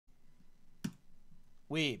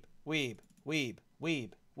Weeb. Weeb. Weeb.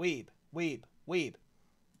 Weeb. Weeb. Weeb. Weeb.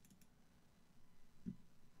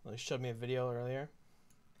 Well, he showed me a video earlier.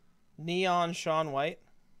 Neon Shaun White.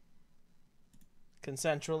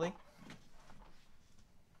 Consensually.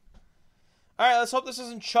 Alright, let's hope this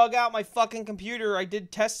doesn't chug out my fucking computer. I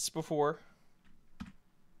did tests before.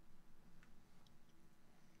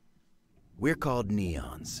 We're called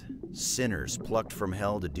Neons, sinners plucked from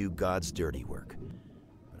hell to do God's dirty work.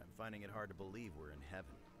 But I'm finding it hard to believe we're in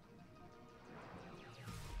heaven.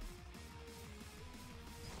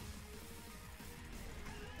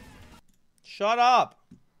 Shut up.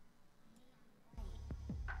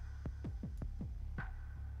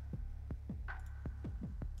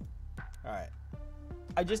 Alright.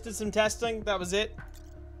 I just did some testing. That was it.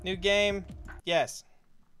 New game. Yes.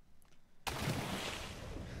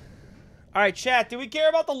 Alright, chat. Do we care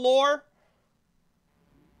about the lore?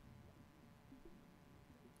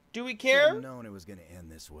 Do we care? Should've known it was gonna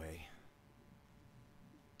end this way.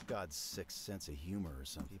 God's sixth sense of humor or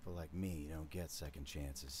some people like me don't get second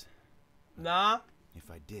chances. Nah. If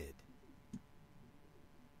I did,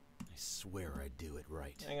 I swear I'd do it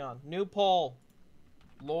right. Hang on. New poll.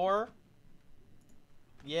 Lore?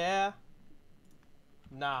 Yeah.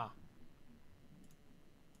 Nah.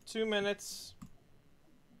 2 minutes.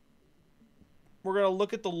 We're going to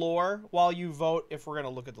look at the lore while you vote if we're going to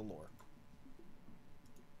look at the lore.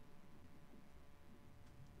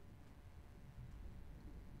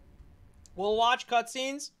 We'll watch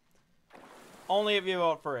cutscenes only if you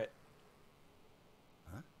vote for it.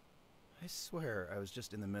 Huh? I swear I was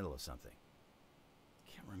just in the middle of something.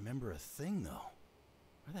 Can't remember a thing, though.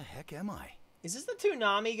 Where the heck am I? Is this the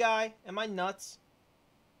Toonami guy? Am I nuts?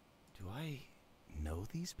 Do I know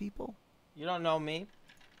these people? You don't know me.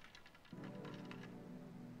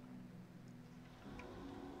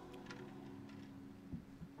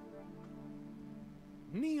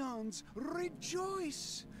 Neons,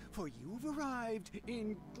 rejoice! For you've arrived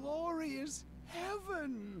in glorious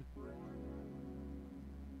heaven!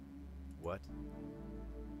 What?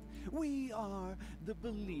 We are the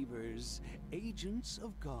believers, agents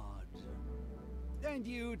of God. And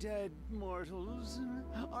you, dead mortals,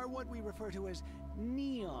 are what we refer to as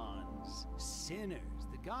neons, sinners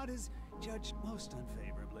that God has judged most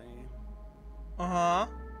unfavorably. Uh-huh.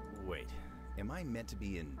 Wait, am I meant to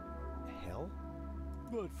be in hell?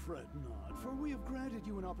 But fret not, for we have granted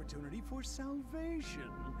you an opportunity for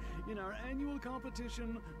salvation in our annual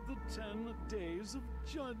competition, the 10 Days of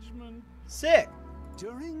Judgment. Sick.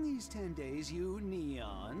 During these 10 days, you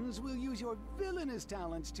neons will use your villainous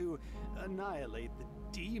talents to annihilate the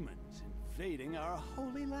demons invading our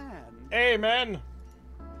holy land. Amen.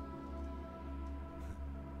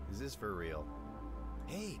 Is this for real?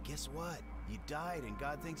 Hey, guess what? You died and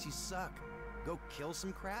God thinks you suck. Go kill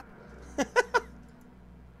some crap?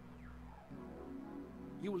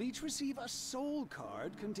 You will each receive a soul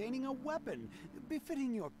card containing a weapon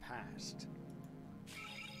befitting your past.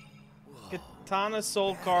 Katana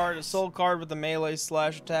soul card, a soul card with a melee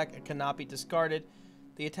slash attack. It cannot be discarded.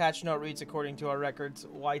 The attached note reads, according to our records,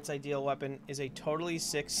 White's ideal weapon is a totally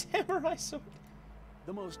sick samurai sword.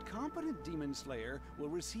 The most competent demon slayer will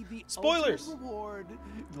receive the Spoilers. ultimate reward.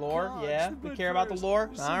 Lore, Gosh, yeah. We but care about the first, lore.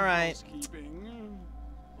 some All right. housekeeping.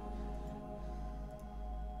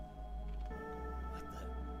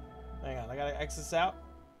 Hang on, I gotta X this out.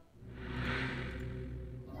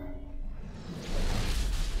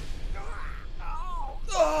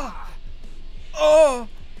 Oh! Oh!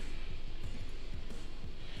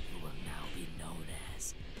 You will now be known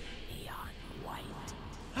as Neon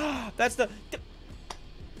White. That's the...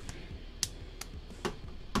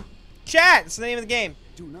 Chat! It's the name of the game.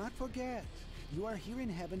 Do not forget, you are here in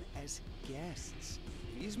heaven as guests.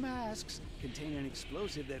 These masks contain an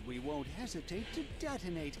explosive that we won't hesitate to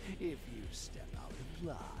detonate if you step out of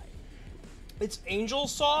line. It's Angel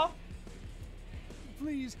Saw?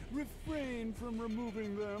 Please refrain from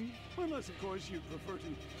removing them, unless of course you prefer to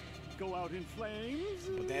go out in flames.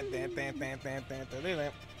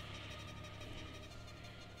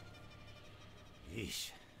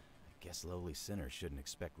 Yeesh. I guess lowly sinners shouldn't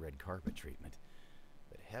expect red carpet treatment.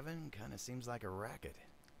 But heaven kind of seems like a racket.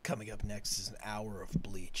 Coming up next is an hour of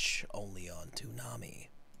Bleach, only on Toonami.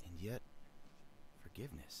 And yet,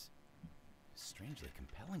 forgiveness is strangely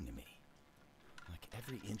compelling to me. Like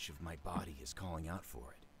every inch of my body is calling out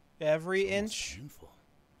for it. Every It's almost inch? painful.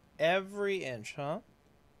 Every inch, huh?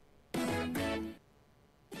 Who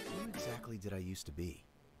exactly did I used to be?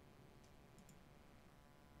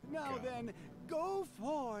 Now then, go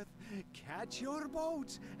forth, catch your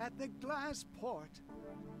boat at the glass port.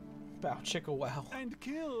 Bow chicka wow. And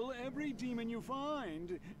kill every demon you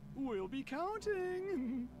find. We'll be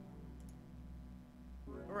counting.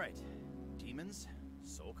 All right, demons,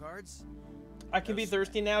 soul cards. I can be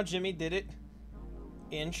thirsty now. Jimmy did it.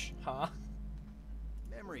 Inch, huh?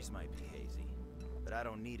 Memories might be hazy, but I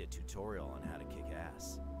don't need a tutorial on how to kick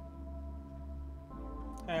ass.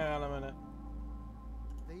 Hang on a minute.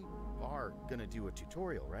 They are gonna do a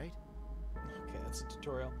tutorial, right? Okay, that's a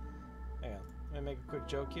tutorial. Hang on. Let me make a quick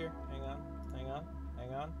joke here. Hang on. Hang on.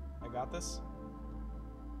 Hang on. I got this.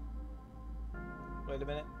 Wait a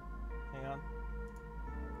minute. Hang on.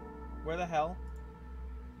 Where the hell?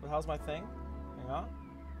 Where the hell's my thing? Hang on.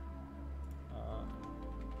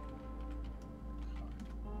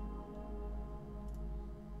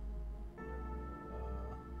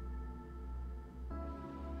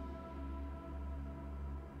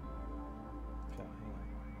 Okay, hang on.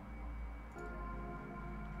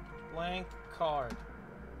 Blank card.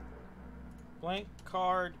 Blank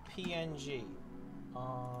card PNG.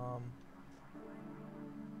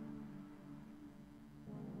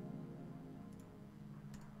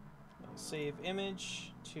 Save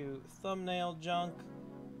image to thumbnail junk.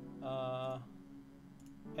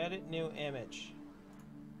 Edit new image.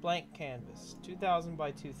 Blank canvas. 2000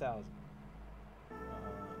 by 2000. We're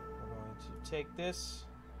going to take this.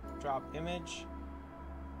 Drop image.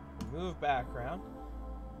 Remove background.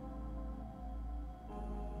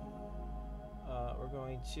 We're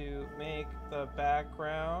going to make the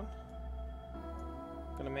background.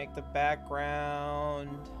 Gonna make the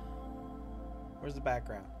background. Where's the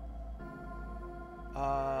background?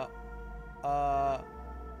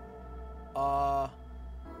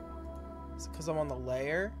 Is it because I'm on the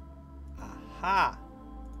layer? Aha!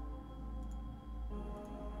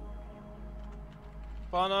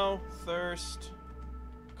 Bono, thirst,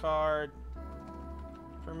 card,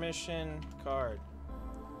 permission, card.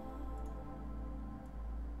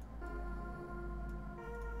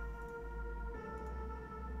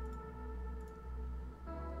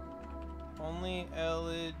 Only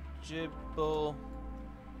eligible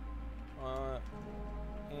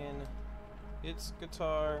in its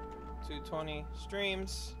guitar 220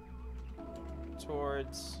 streams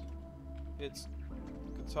towards its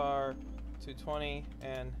guitar 220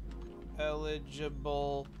 and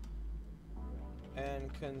eligible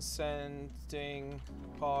and consenting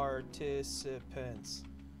participants.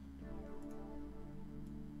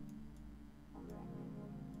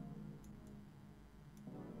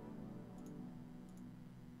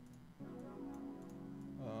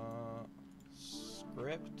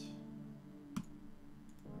 Script.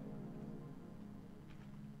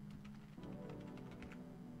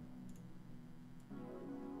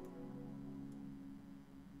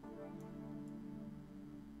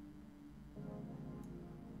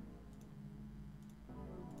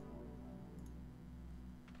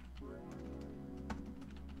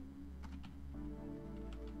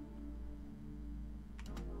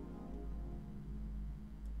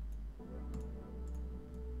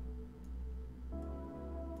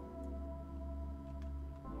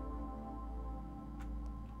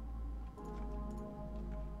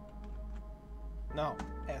 No,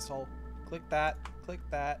 asshole. Click that. Click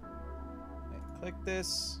that. Wait, click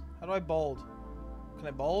this. How do I bold? Can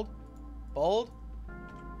I bold? Bold?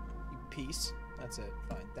 You piece. That's it.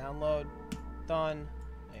 Fine. Download. Done.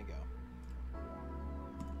 There you go.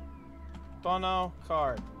 Bono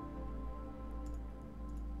card.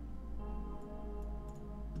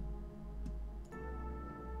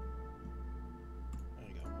 There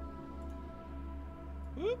you go.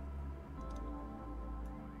 Whoop.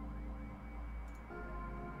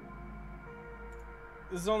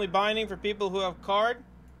 This is only binding for people who have card.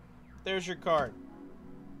 There's your card.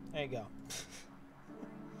 There you go.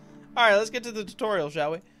 Alright, let's get to the tutorial,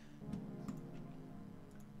 shall we?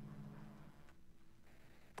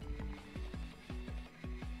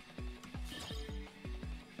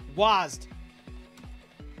 WASD.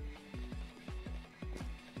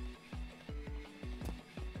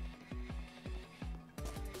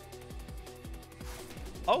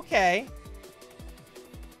 Okay.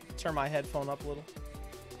 Turn my headphone up a little.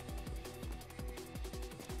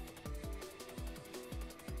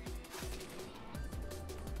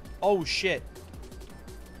 Oh shit.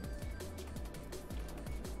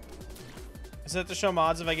 Is that to show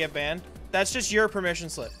mods if I get banned? That's just your permission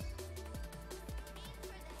slip.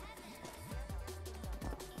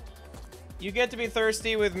 You get to be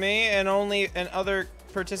thirsty with me and other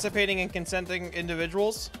participating and consenting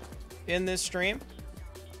individuals in this stream.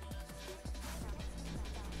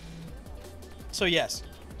 So yes.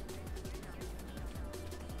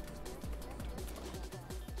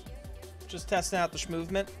 Just testing out the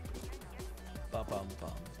schmovement. Bum, bum, bum,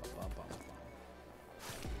 bum, bum,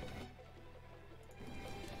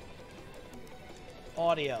 bum.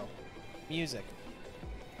 Audio. Music.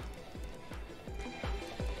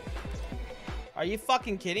 Are you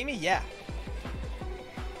fucking kidding me? Yeah.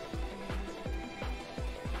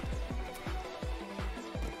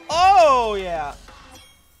 Oh, yeah.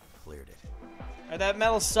 Cleared it. Alright, that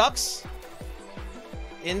metal sucks.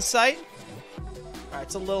 Insight. Alright,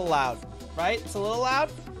 it's a little loud. Right? It's a little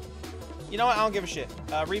loud? You know what? I don't give a shit.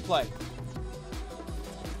 Replay.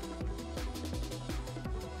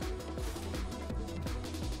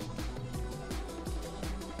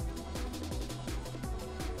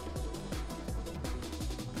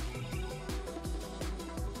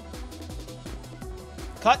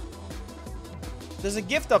 Cut. There's a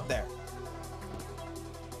gift up there.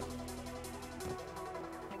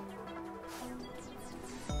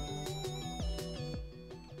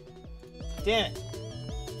 Damn it.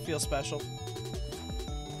 Feel special.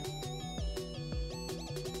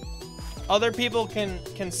 Other people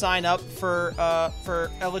can sign up for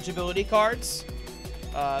eligibility cards.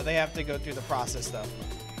 They have to go through the process though.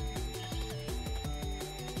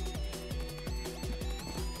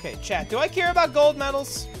 Okay, chat. Do I care about gold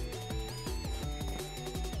medals?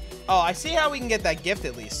 Oh, I see how we can get that gift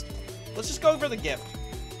at least. Let's just go for the gift.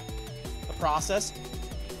 The process.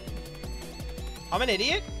 I'm an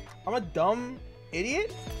idiot? I'm a dumb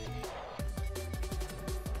idiot?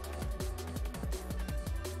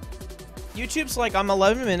 YouTube's like, I'm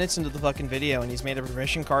 11 minutes into the fucking video and he's made a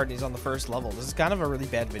permission card and he's on the first level. This is kind of a really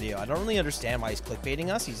bad video. I don't really understand why he's clickbaiting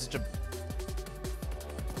us. He's such a...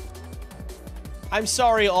 I'm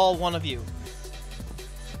sorry, all one of you.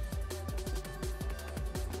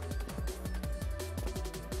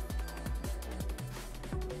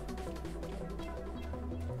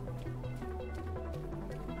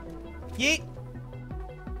 Yeet.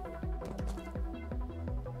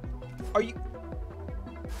 Are you...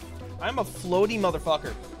 I'm a floaty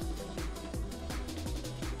motherfucker.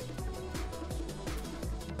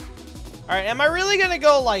 Alright, am I really gonna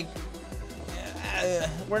go, like...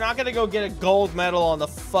 we're not gonna go get a gold medal on the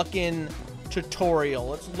fucking tutorial.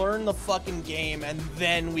 Let's learn the fucking game, and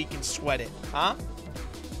then we can sweat it. Huh?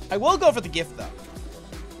 I will go for the gift, though.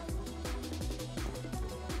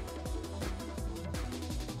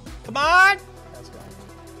 Come on! Let's go.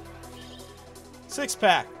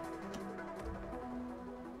 6-pack.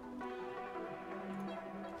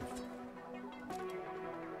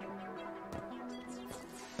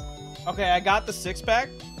 Okay, I got the 6-pack.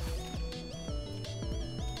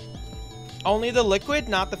 Only the liquid,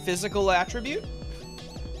 not the physical attribute.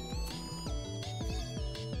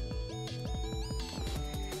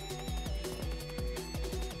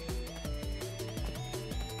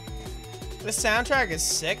 This soundtrack is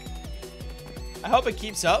sick. I hope it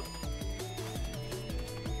keeps up.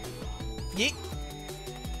 Yeet.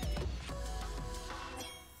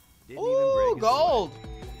 Ooh, gold.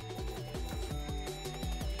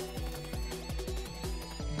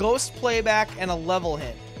 Ghost playback and a level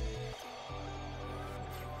hit.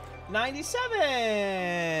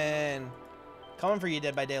 97. Coming for you,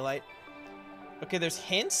 Dead by Daylight. Okay, there's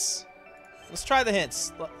hints. Let's try the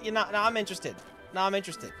hints. You know, now I'm interested. Now I'm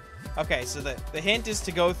interested. Okay, so the hint is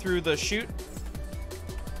to go through the chute.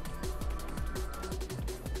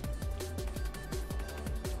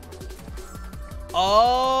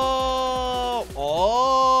 Oh,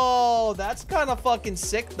 oh, that's kind of fucking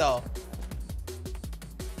sick though.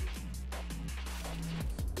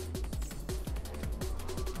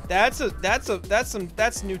 That's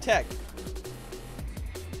new tech.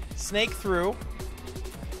 Snake through,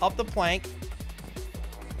 up the plank,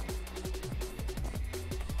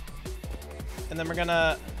 and then we're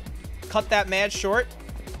gonna cut that mad short.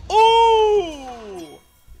 Ooh!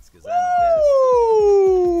 It's 'cause I'm the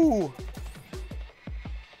Ooh!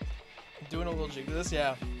 Doing a little jig to this,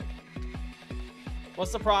 yeah.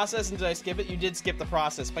 What's the process, and did I skip it? You did skip the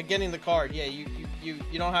process by getting the card. Yeah, you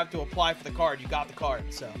don't have to apply for the card. You got the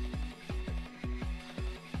card, so.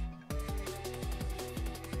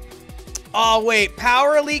 Oh wait,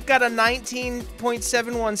 Power Elite got a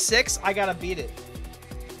 19.716. I gotta beat it.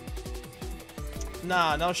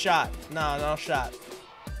 Nah, no shot. Nah, no shot.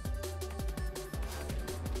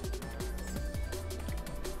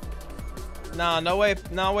 Nah, no way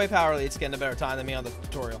Power Elite's getting a better time than me on the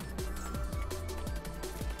tutorial.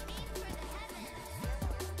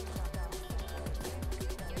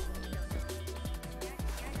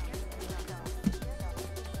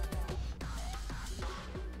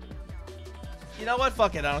 You know what?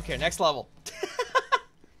 Fuck it. I don't care. Next level.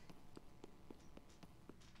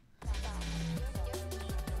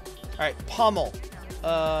 Alright, pummel.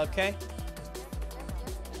 Okay.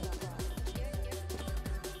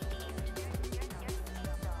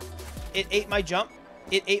 It ate my jump.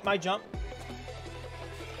 It ate my jump.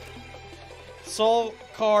 Soul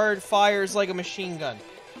card fires like a machine gun.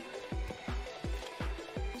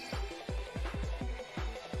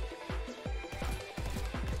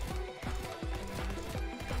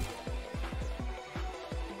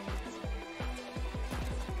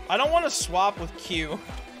 I don't want to swap with Q.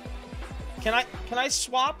 Can I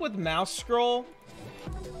swap with mouse scroll?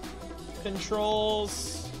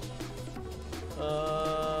 Controls.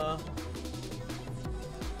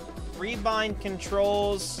 Rebind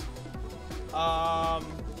controls.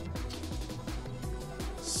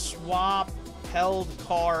 Swap held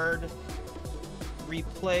card.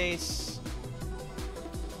 Replace.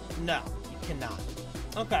 No, you cannot.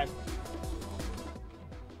 Okay.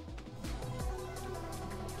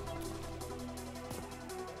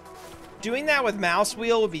 Doing that with mouse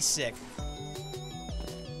wheel would be sick.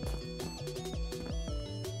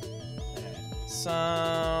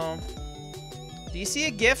 So, do you see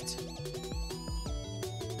a gift?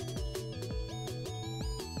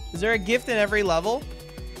 Is there a gift in every level?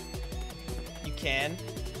 You can.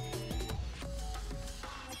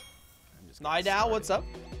 Night Owl, what's up?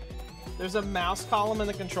 There's a mouse column in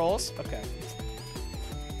the controls. Okay.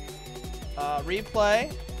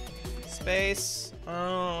 Replay. Space.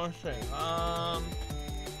 Oh, let's see.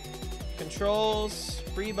 Controls.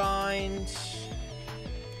 Rebind.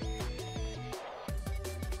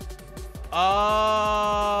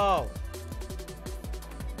 Oh.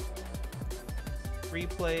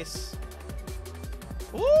 Replace.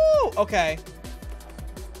 Woo! Okay.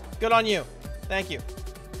 Good on you. Thank you.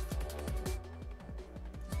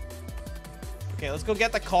 Okay, let's go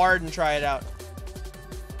get the card and try it out.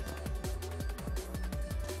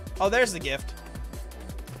 Oh, there's the gift.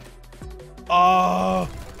 Oh.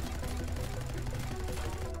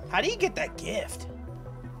 How do you get that gift?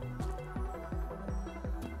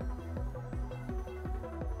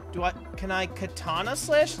 Can I katana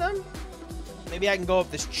slash them? Maybe I can go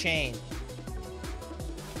up this chain.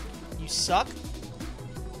 You suck?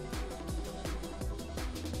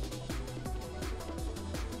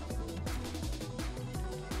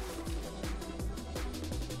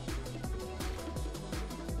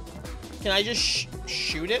 Can I just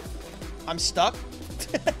shoot it? I'm stuck?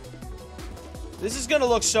 This is gonna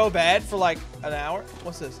look so bad for like an hour.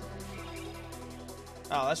 What's this?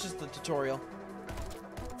 Oh, that's just the tutorial.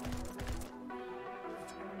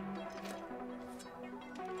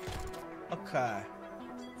 Okay.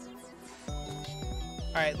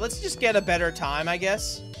 Alright, let's just get a better time, I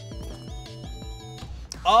guess.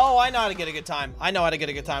 Oh, I know how to get a good time. I know how to get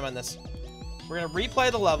a good time on this. We're gonna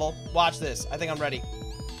replay the level. Watch this. I think I'm ready.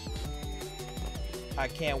 I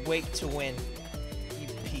can't wait to win. You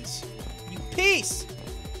piece. You piece!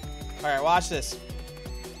 Alright, watch this.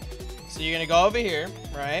 So you're gonna go over here,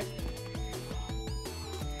 right?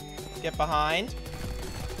 Get behind.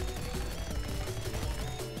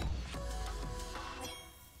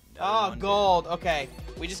 Oh, gold. Okay.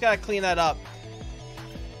 We just gotta clean that up.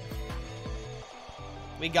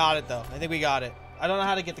 We got it, though. I think we got it. I don't know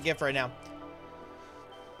how to get the gift right now.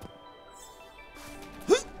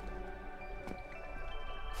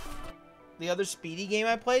 The other Speedy game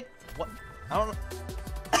I played? What? I don't know.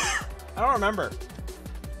 I don't remember.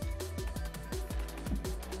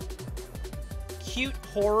 Cute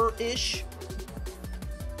horror-ish?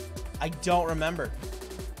 I don't remember.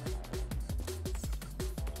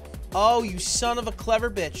 Oh, you son of a clever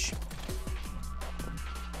bitch.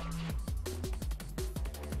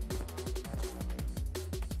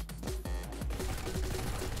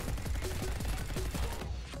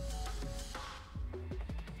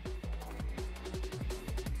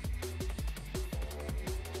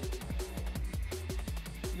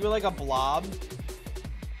 You were like a blob.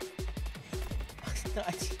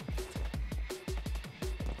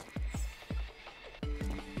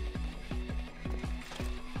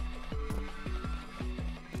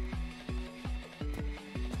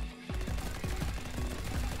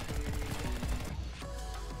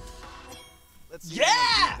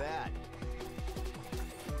 Yeah!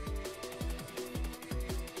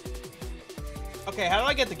 Okay, how do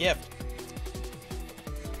I get the gift?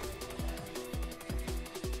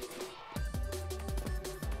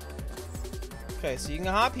 Okay, so you can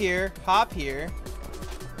hop here, hop here.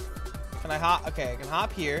 Can I hop? Okay, I can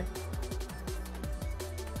hop here.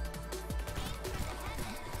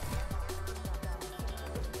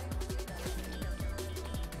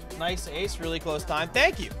 Nice ace, really close time.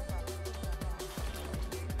 Thank you.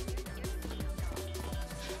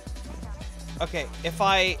 Okay, if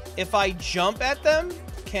I jump at them,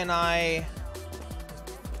 can I?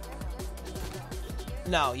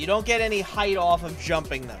 No, you don't get any height off of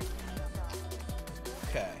jumping them.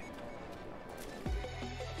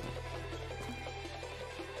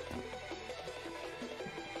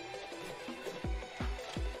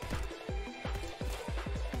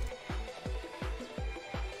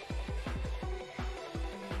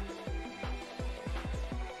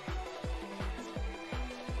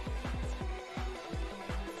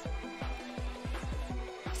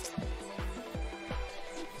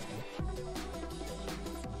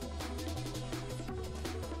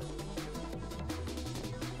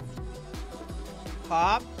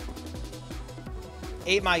 Pop.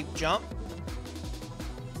 Ate my jump.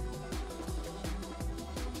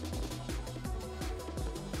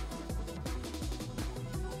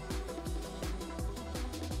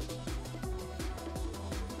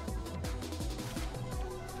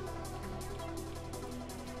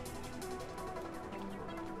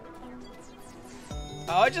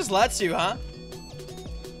 Oh, it just lets you, huh?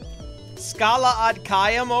 Scala ad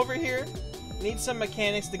Kaim over here. Need some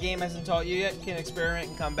mechanics the game hasn't taught you yet. Can experiment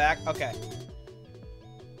and come back. Okay.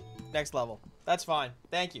 Next level. That's fine.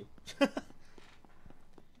 Thank you.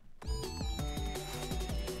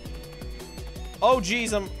 Oh,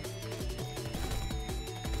 geez, I'm...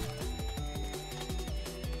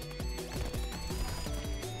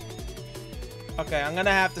 Okay, I'm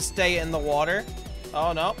gonna have to stay in the water.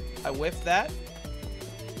 Oh, no. I whiffed that.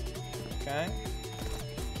 Okay.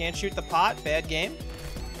 Can't shoot the pot. Bad game.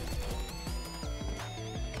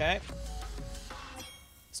 Okay.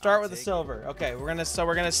 Start with the silver. Okay, we're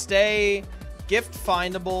gonna stay gift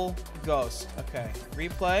findable ghost. Okay.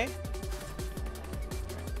 Replay.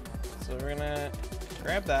 So we're gonna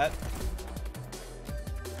grab that.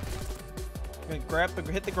 We're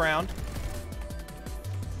gonna hit the ground.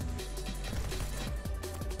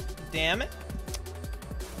 Damn it.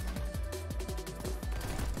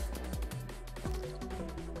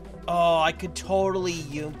 Oh, I could totally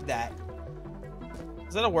yoink that.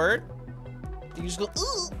 Is that a word? You just go,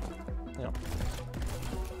 ooh. No.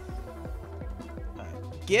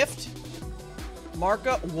 Right. Gift.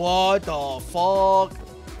 Markup. What the fuck?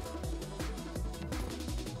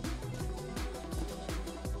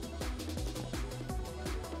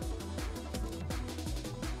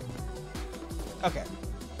 Okay.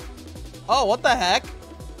 Oh, what the heck?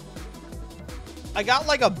 I got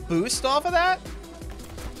like a boost off of that?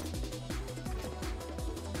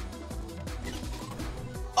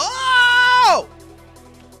 Oh!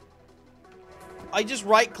 I just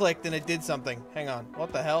right-clicked and it did something. Hang on.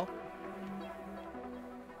 What the hell?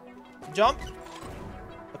 Jump.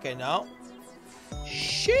 Okay, no.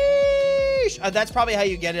 Sheesh! That's probably how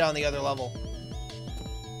you get it on the other level.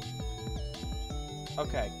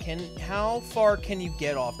 Okay, how far can you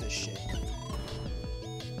get off this shit?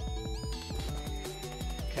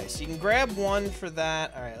 Okay, so you can grab one for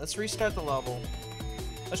that. Alright, let's restart the level.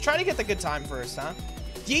 Let's try to get the good time first, huh?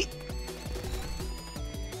 Yeet!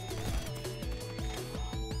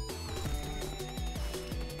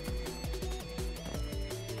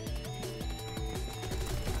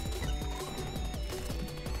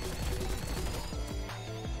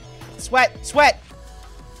 Sweat! Sweat!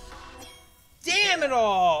 Damn it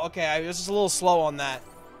all! Okay, I was just a little slow on that.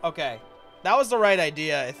 Okay. That was the right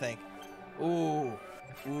idea, I think. Ooh.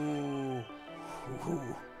 Ooh.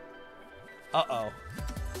 Ooh. Uh-oh.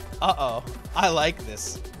 Uh-oh. I like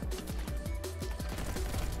this.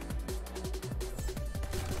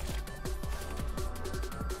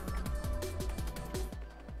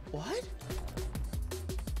 What?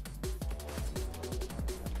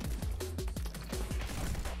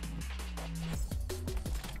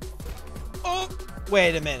 Oh!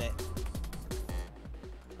 Wait a minute.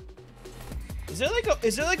 Is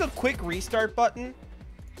there like a quick restart button?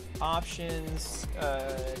 Options,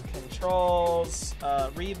 controls,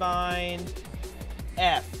 rebind,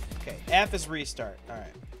 F. Okay, F is restart. All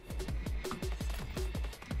right.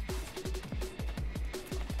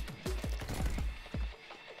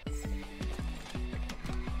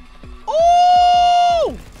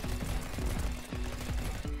 Oh!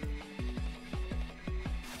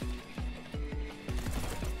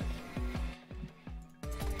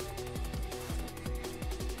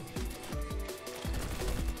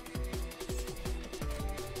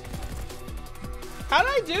 How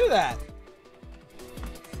did I do that?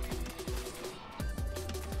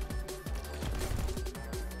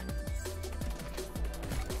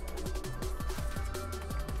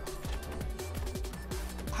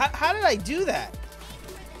 How did I do that?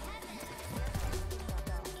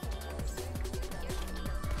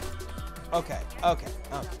 Okay, okay,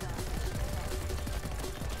 okay.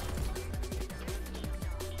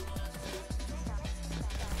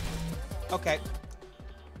 Okay.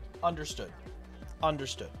 Understood.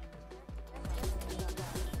 Understood.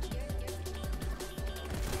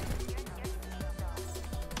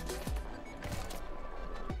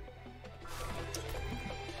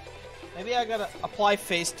 Maybe I gotta apply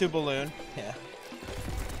face to balloon. Yeah.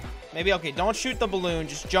 Maybe, okay, don't shoot the balloon.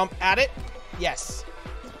 Just jump at it. Yes.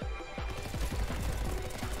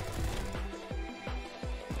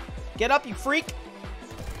 Get up, you freak.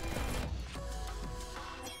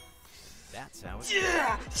 That's how it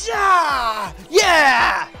Yeah! Yeah!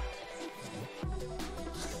 Yeah!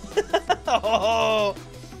 Oh.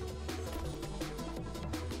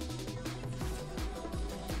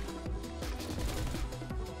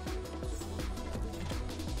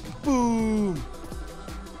 Boom.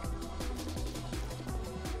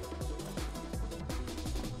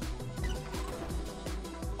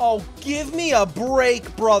 Oh, give me a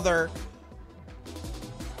break, brother.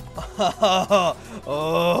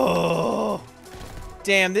 Oh.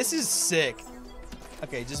 Damn, this is sick.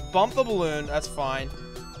 Okay, just bump the balloon. That's fine.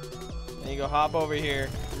 Then you go hop over here.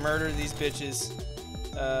 Murder these bitches.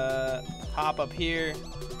 Hop up here.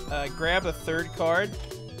 Grab a third card.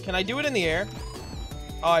 Can I do it in the air?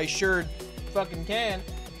 Oh, I sure fucking can.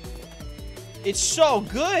 It's so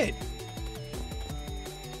good.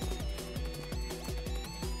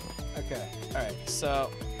 Okay. Alright,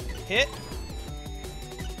 so hit.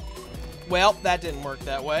 Well, that didn't work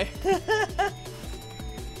that way.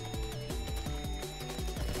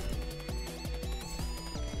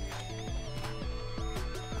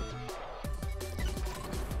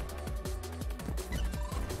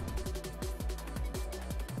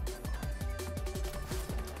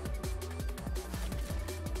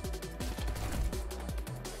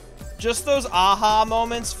 Just those aha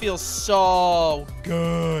moments feel so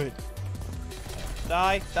good.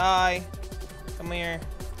 Die, die. Come here.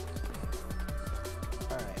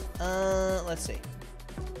 Alright, let's see.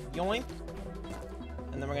 Yoink.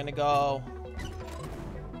 And then we're gonna go.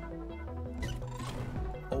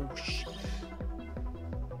 Oh, shit.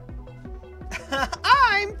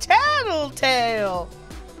 I'm Tattletale!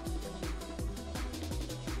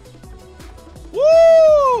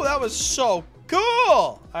 Woo! That was so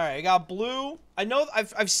cool! Alright, I got blue. I know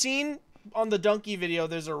I've seen on the donkey video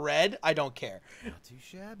there's a red. I don't care. Not too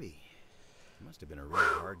shabby. Must have been a real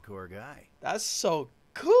hardcore guy. That's so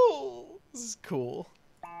cool. This is cool.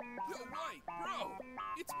 Yo, White, bro,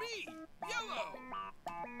 it's me, Yellow.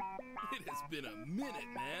 It has been a minute,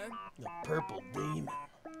 man. The purple demon.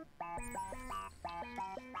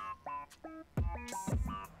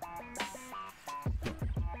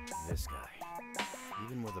 This guy.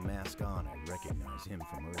 Even with a mask on, I recognize him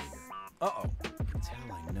from earlier. Uh-oh. I can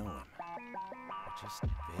tell I know him. But just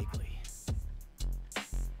vaguely.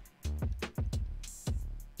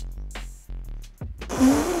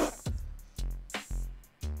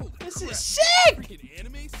 Holy This crap, is sick! freaking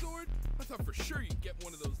anime sword? I thought for sure you'd get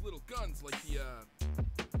one of those little guns like the,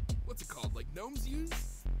 what's it called? Like gnomes use?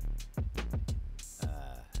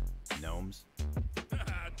 Gnomes?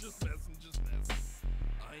 Just messing, just messing.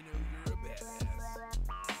 I know you're a badass.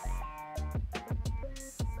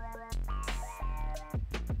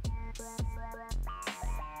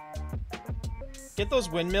 Get those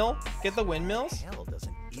windmill. Get the windmills. Hell does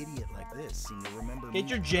an idiot like this seem to remember Get me?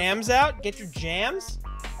 your jams out. Get your jams.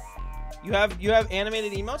 You have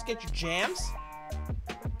animated emotes. Get your jams.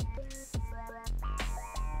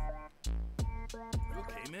 You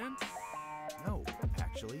okay, man? No,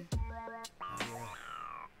 actually.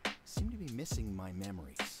 I seem to be missing my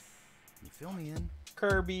memories. Can you fill me in?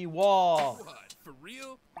 Kirby Wall. What, for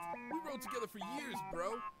real? We rode together for years,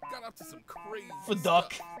 bro. Got up to some crazy For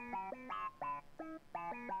duck. stuff.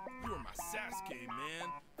 You were my Sasuke, man.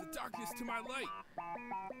 The darkness to my light.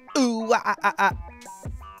 Ooh,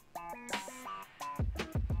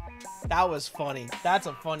 That was funny. That's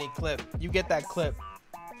a funny clip. You get that clip.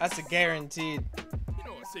 That's a guaranteed. You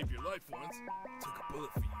know I saved your life once. Took a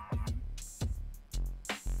bullet for you,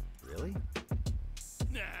 dude. Really?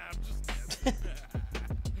 Nah, I'm just messing.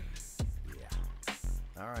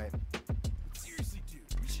 Yeah. Alright. Seriously, dude,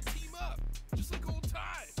 we should team up. Just like old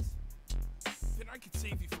times. Then I could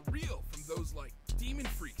save you for real from those, like, demon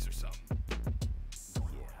freaks or something.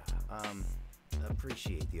 Yeah.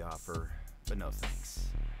 Appreciate the offer, but no thanks.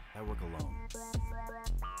 I work alone.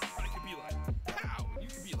 I could be like, pow! And you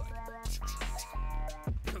could be like,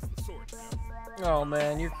 because of the sword, you know? Oh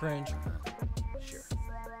man, you're cringe. Sure.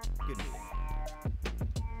 Good meeting.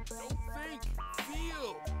 Don't think,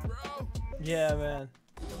 feel, bro. Yeah, man.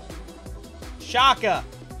 Shaka.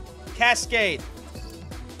 Cascade.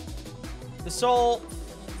 The soul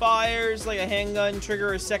fires like a handgun.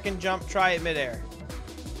 Trigger a second jump. Try it midair.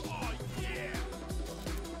 Oh, yeah.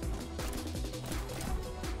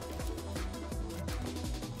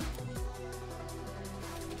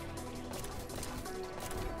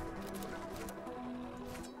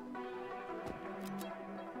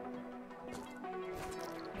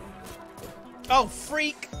 Oh,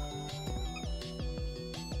 freak!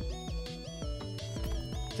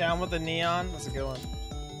 Down with the neon. That's a good one.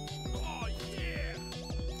 Oh, yeah.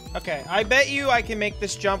 Okay, I bet you I can make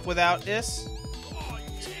this jump without this. Oh,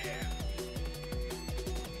 yeah.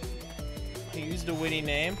 I used a witty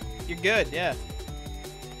name. You're good, yeah.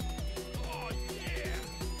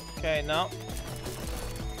 Okay, no.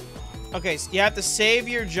 Okay, so you have to save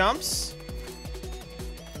your jumps.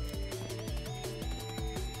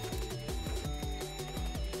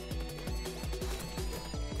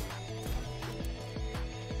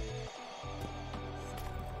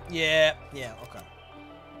 Yeah, okay.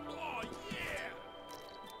 Oh, yeah!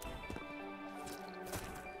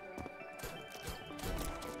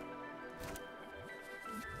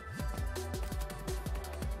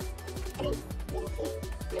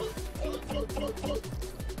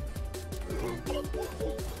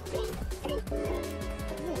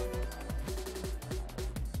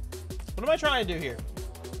 What am I trying to do here?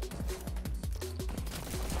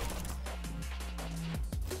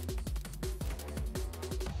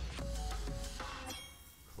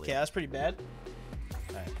 Okay, that's pretty bad.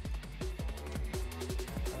 Alright.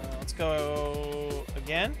 Let's go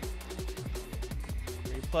again.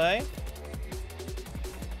 Replay.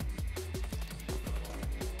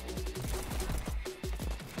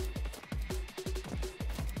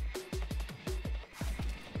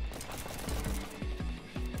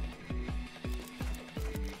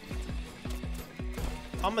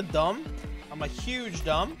 I'm a dumb. I'm a huge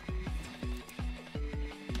dumb.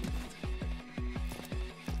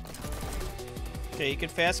 Okay, you can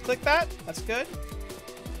fast click that. That's good.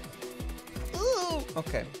 Ooh.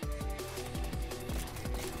 Okay.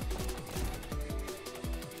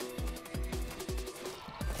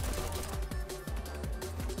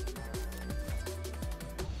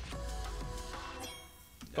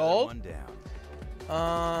 Gold. One down.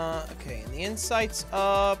 Okay, and the insight's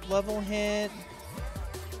up. Level hit.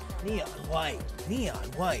 Neon white. Neon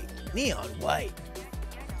white. Neon white.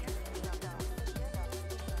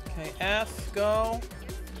 Okay, F, go.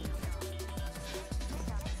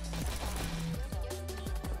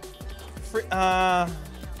 Free,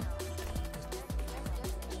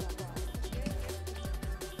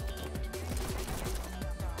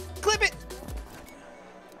 clip it!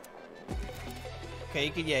 Okay,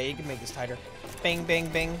 you can make this tighter. Bang, bang,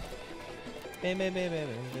 bang. Bang, bang, bang, bang, bang,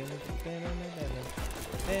 bang, bang, bang, bang, bang.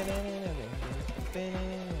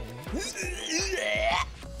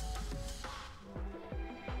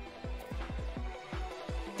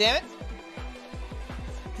 Damn it.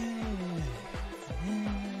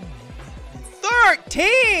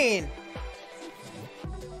 13!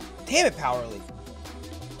 Damn it, Power League.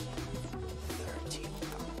 13.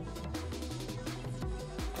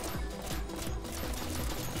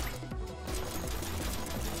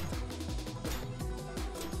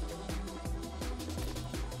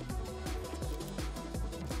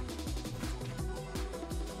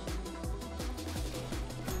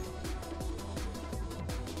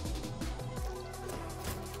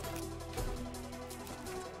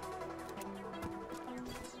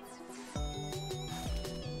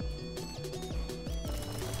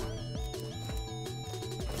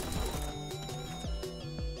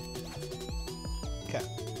 Okay.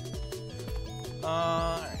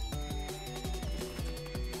 Alright.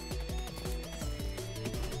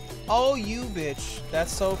 Oh, you bitch.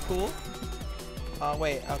 That's so cool.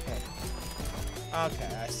 Wait, okay. Okay,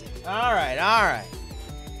 I see. Alright, alright.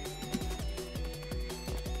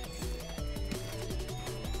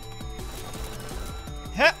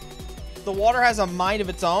 Heh! The water has a mind of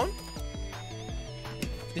its own?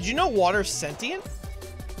 Did you know water's sentient?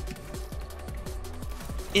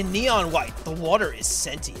 In Neon White, the water is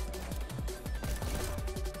sentient.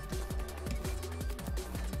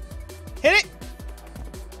 Hit it!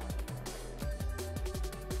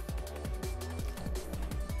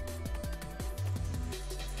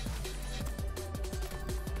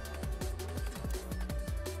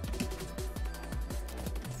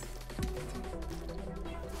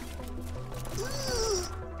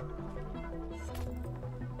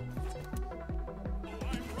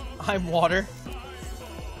 I'm water.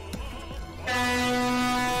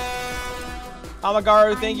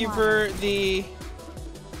 Amagaru, thank you for the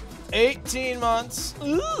 18 months.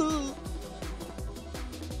 Ooh.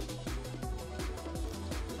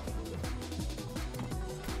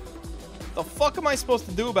 The fuck am I supposed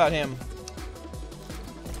to do about him?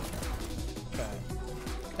 Okay.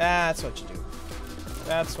 That's what you do.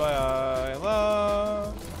 That's why I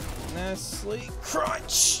love Nestle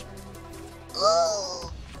Crunch. Ooh.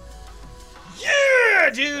 Yeah,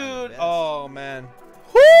 dude. Oh, man.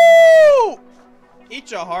 Woo!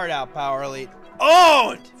 Eat your heart out, Power Elite.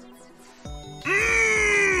 Owned!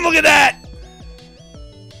 Look at that!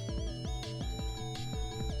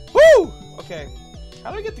 Woo! Okay.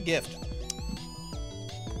 How do I get the gift?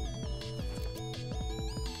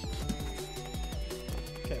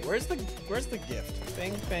 Okay, where's the gift?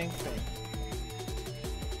 Bing, bang, bang.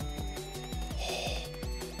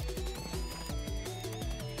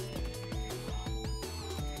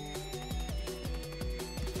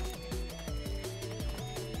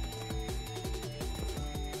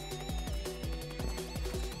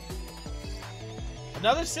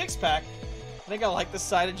 Another six-pack. I think I like this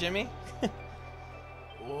side of Jimmy.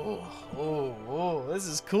 Oh, this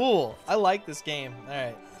is cool. I like this game. All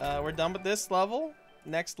right, we're done with this level.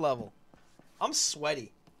 Next level. I'm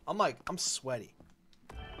sweaty. I'm sweaty.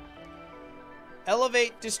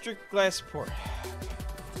 Elevate District Glassport.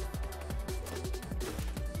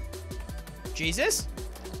 Jesus?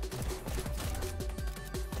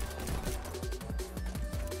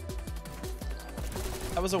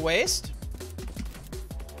 That was a waste?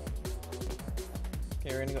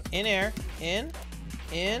 Okay, we're gonna go in air. In.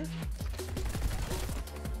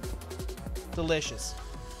 Delicious.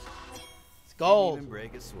 It's gold. Didn't even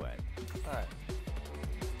break a sweat. Alright.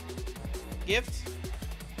 Gift.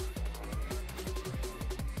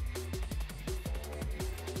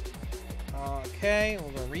 Okay,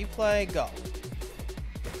 we're gonna replay. Go.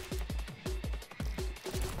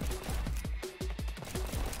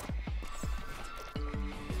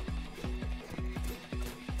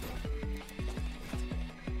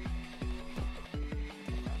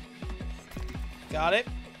 Got it.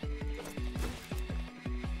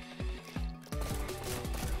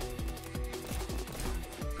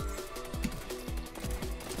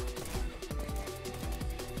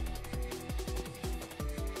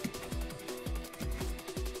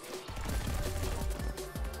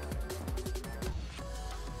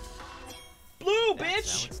 Blue, That's how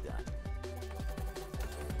bitch! it's done.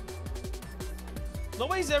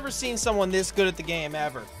 Nobody's ever seen someone this good at the game,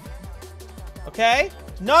 ever. Okay?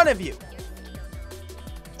 None of you.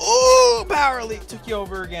 Ooh, Power Leap took you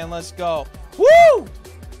over again. Let's go. Woo!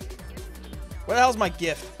 Where the hell's my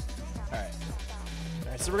gift? Alright.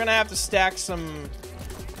 Alright, so we're gonna have to stack some...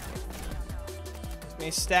 Let me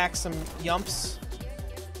stack some yumps.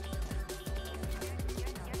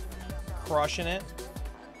 Crushing it.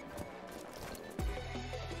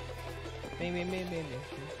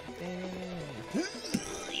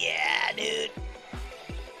 Yeah, dude.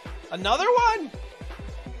 Another one?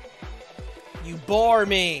 You bore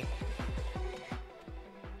me.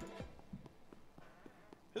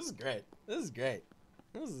 This is great. This is great.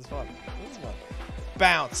 This is fun. This is fun.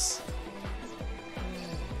 Bounce.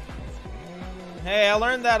 Hey, I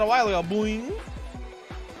learned that a while ago. Boing.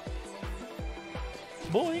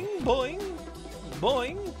 Boing, boing,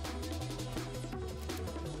 boing.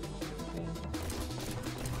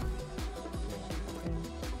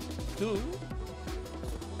 Two.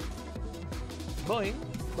 Boing,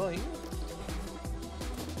 boing.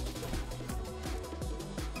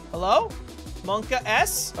 Hello? Monka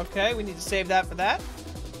S? Okay, we need to save that for that.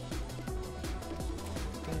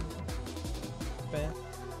 Bam.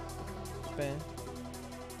 Bam.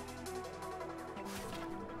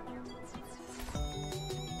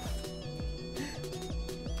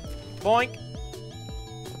 Boink.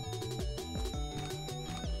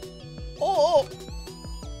 Oh!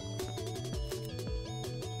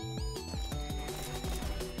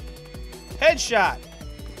 Headshot.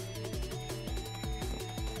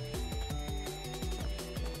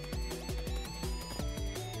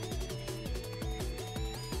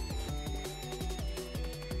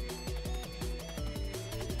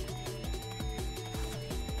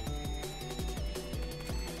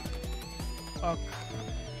 Okay.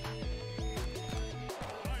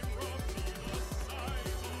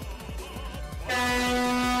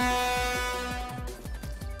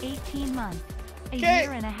 months. A Okay.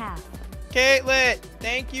 year and a half. Caitlin,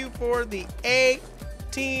 thank you for the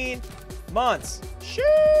 18 months.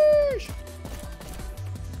 Sheesh.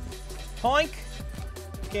 Poink.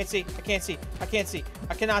 Can't see. I can't see. I can't see.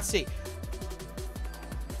 I cannot see.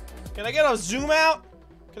 Can I get a zoom out?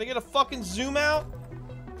 Can I get a fucking zoom out?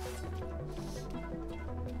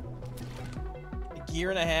 A year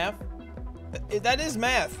and a half? That is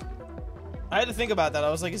math. I had to think about that. I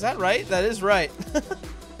was like, is that right? That is right.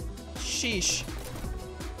 Sheesh.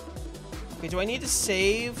 Okay, do I need to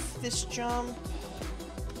save this jump?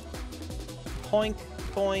 Poink,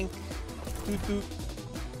 poink, doot, doot.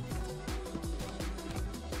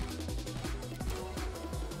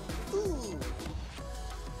 Ooh.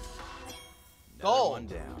 Gold. One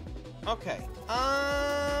down. Okay.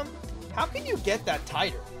 How can you get that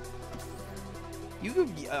tighter? You could,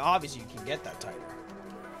 obviously you can get that tighter.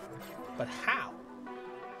 But how?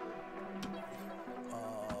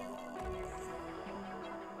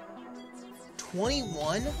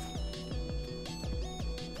 21?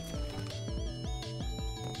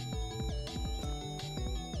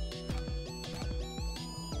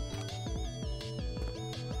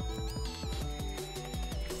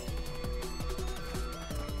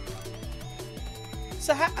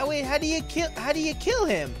 So wait, how do you kill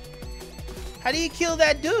him? How do you kill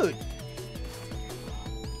that dude?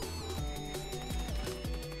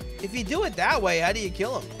 If you do it that way, how do you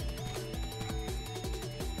kill him?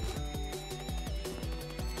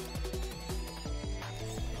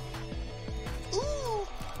 Ooh.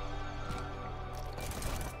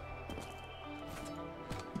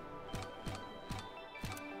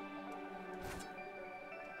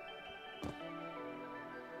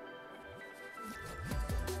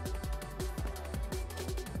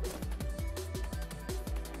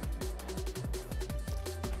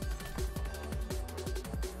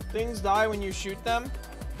 Things die when you shoot them.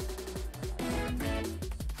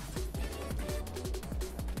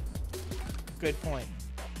 Good point.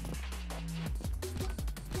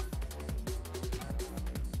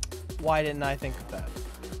 Why didn't I think of that?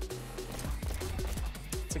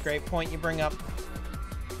 It's a great point you bring up.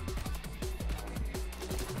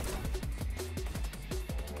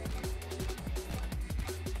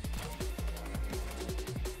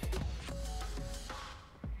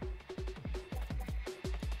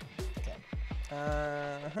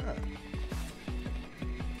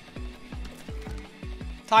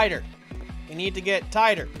 Tighter. We need to get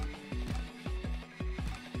tighter.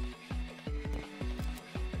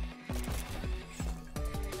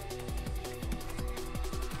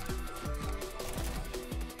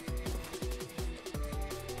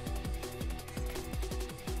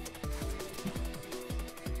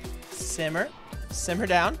 Simmer. Simmer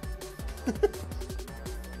down.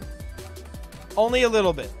 Only a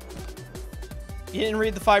little bit. You didn't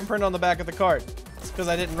read the fine print on the back of the card. It's because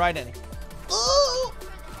I didn't write any. Ooh!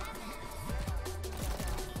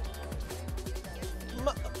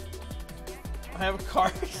 I have a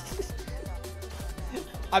card.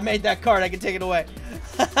 I made that card. I can take it away.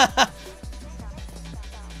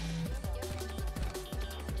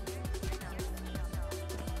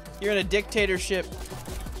 You're in a dictatorship.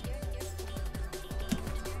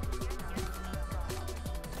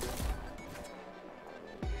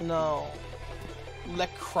 No.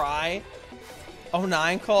 Lecry.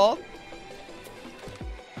 09 called?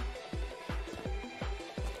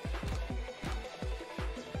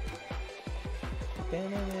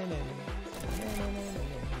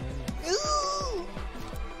 Ooh!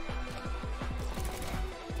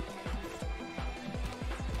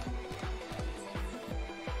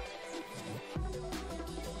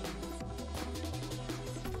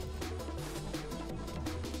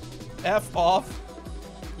 F off.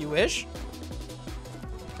 You wish?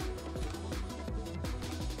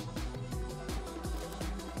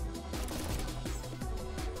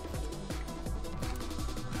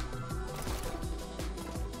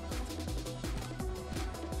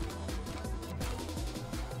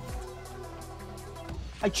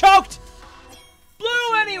 I choked! Blue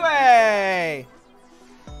anyway!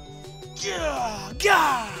 Yeah,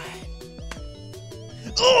 God!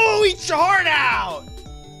 Oh, eat your heart out!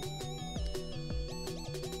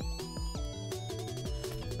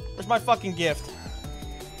 Where's my fucking gift?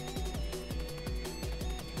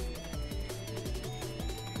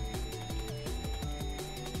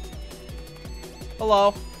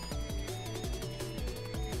 Hello.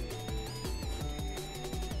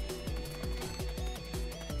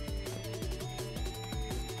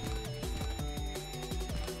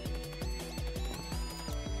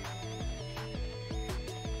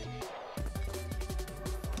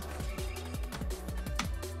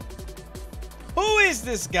 Who is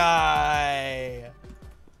this guy?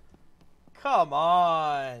 Come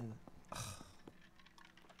on.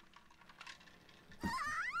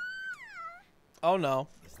 Oh no.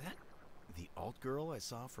 Is that the alt girl I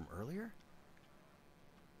saw from earlier?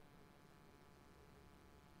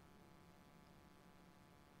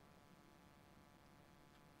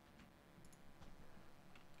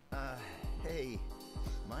 Hey,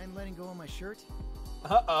 mind letting go of my shirt?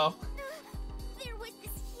 Uh-oh. There was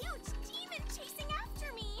this huge demon chasing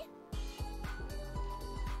after me.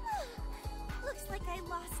 Looks like I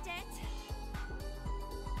lost it.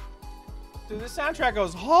 Dude, this soundtrack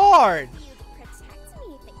goes hard. You'd protect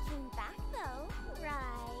me if it came back, though,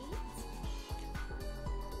 right?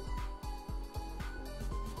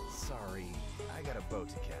 Sorry, I got a boat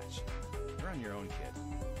to catch. You're on your own, kid.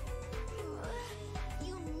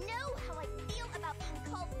 You know how I feel about being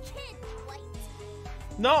called kid, right?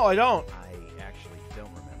 No, I don't. I actually don't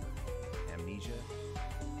remember. Amnesia?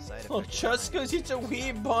 Side effect Well, of just dying. because it's a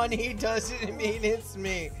wee bunny doesn't mean it's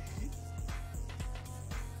me.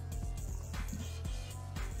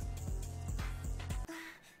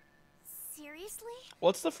 Seriously?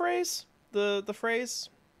 What's the phrase? The phrase?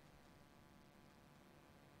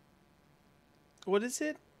 What is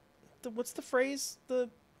it? What's the phrase?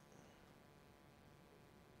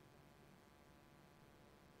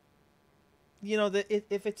 You know,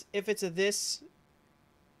 if it's a this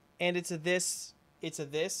And it's a this,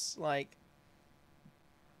 like,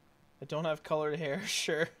 I don't have colored hair,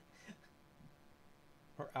 sure.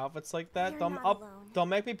 Or outfits like that. You're not alone. Don't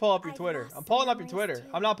make me pull up your I've Twitter. lost I'm pulling some up your memories, Twitter.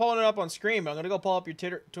 too. I'm not pulling it up on screen, but I'm gonna go pull up your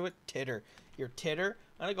Titter. Your Titter.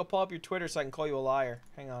 I'm gonna go pull up your Twitter so I can call you a liar.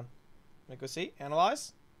 Hang on. Let me go see.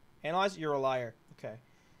 Analyze. Analyze. You're a liar. Okay.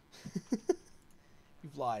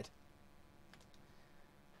 You've lied.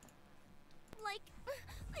 Like,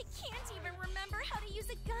 I can't even remember how to use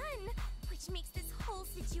a gun, which makes this whole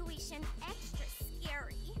situation extra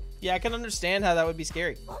scary. Yeah, I can understand how that would be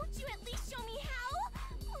scary. Won't you at least show me how?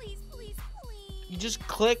 Please, please, please. You just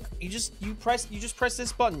click. You just press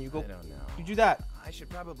this button. You go. I don't know. You do that. I should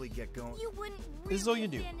probably get going. You wouldn't really This is all you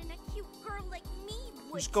do. abandon a cute girl like me,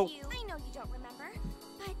 would Just go. you? I know you don't remember,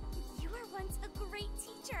 but you were once a great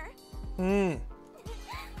teacher. Hmm.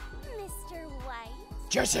 Mr. White.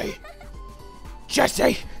 Jesse.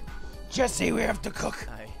 Jesse. Jesse, we have to cook.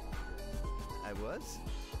 I was?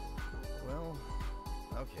 Well,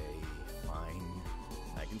 okay, fine.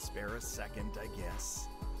 I can spare a second, I guess.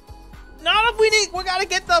 Not if we need. We gotta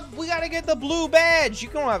get the blue badge. You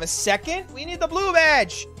don't have a second. We need the blue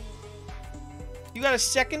badge. You got a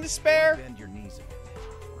second to spare? Bend your knees a bit.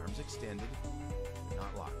 Arms extended,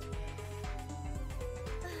 not locked.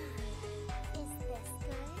 Is this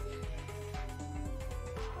good?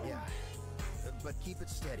 Yeah, but keep it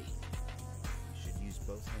steady. You should use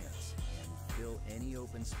both hands and fill any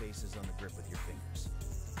open spaces on the grip with your fingers.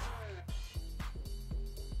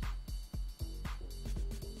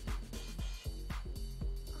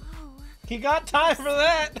 Oh, He got time for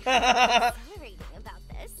that. exhilarating about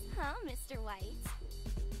this, huh, Mr. White?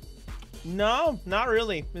 No, not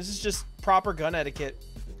really. This is just proper gun etiquette.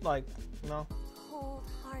 Like, no. Cold,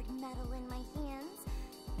 hard metal in my hands.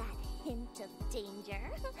 That hint of danger.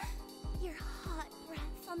 Your hot breath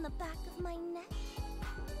on the back of my neck.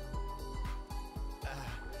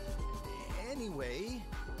 Anyway,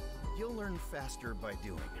 you'll learn faster by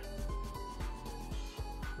doing.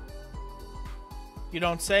 You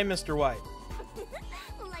don't say, Mr. White.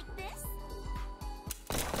 Like this?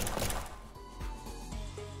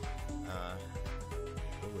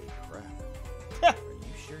 Holy crap. Are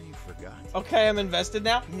you sure you forgot? Okay, I'm invested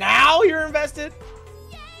now. Now you're invested?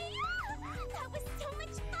 Yay! That was so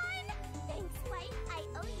much fun! Thanks, White. I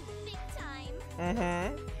owe you big time.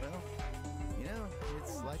 Mm-hmm. Well, you know,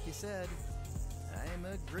 it's like you said. I'm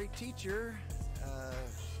a great teacher.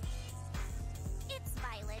 It's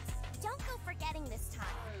Violet. Don't go forgetting this time.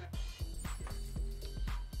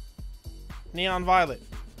 Neon Violet.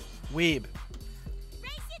 Weeb.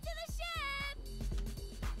 Race you to the ship!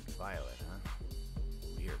 Violet, huh?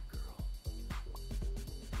 Weird girl.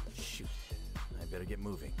 Shoot. I better get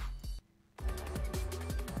moving.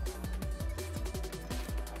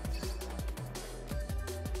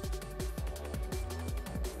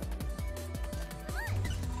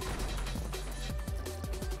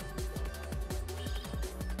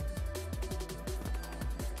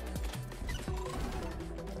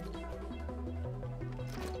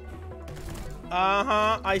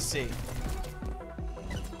 Uh-huh, I see.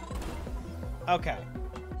 Okay.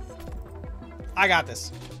 I got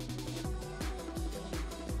this.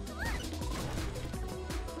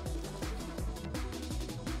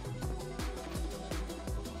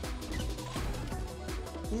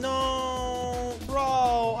 No,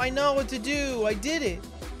 bro, I know what to do. I did it.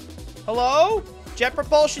 Hello? Jet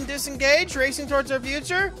propulsion disengaged, racing towards our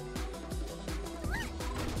future?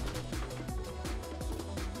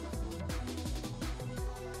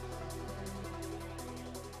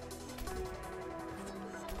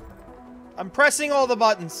 I'm pressing all the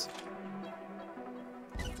buttons.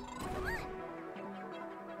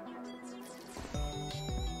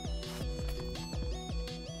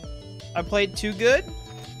 I played too good?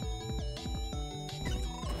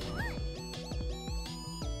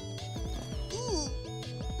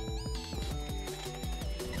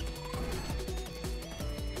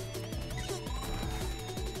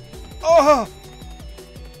 Oh!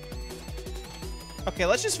 Okay,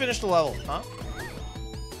 let's just finish the level, huh?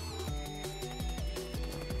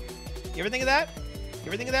 You ever think of that? You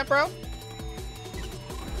ever think of that, bro?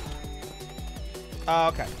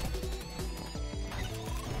 Okay.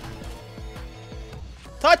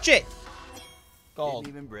 Touch it! Gold.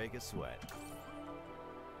 Didn't even break a sweat.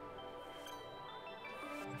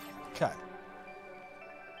 Okay.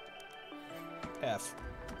 F.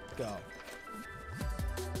 Go.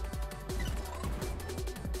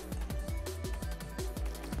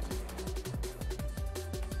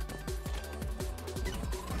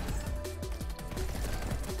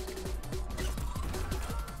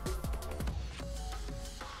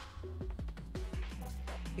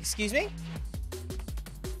 Excuse me?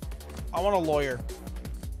 I want a lawyer.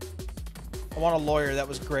 I want a lawyer. That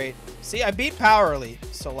was great. See, I beat Power Elite,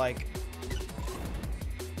 so like...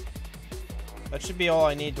 that should be all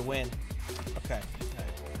I need to win. Okay.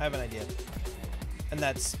 I have an idea. And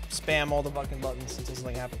that's spam all the fucking buttons until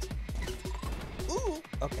something happens. Ooh!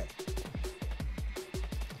 Okay.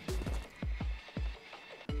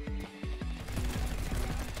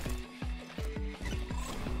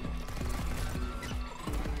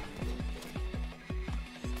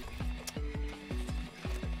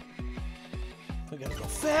 We gotta go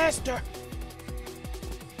faster!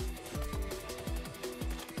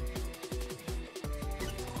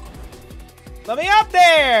 Let me up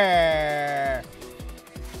there!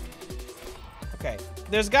 Okay.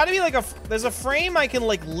 There's gotta be like there's a frame I can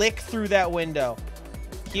like lick through that window.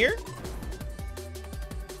 Here?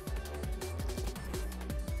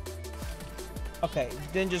 Okay,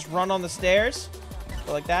 then just run on the stairs.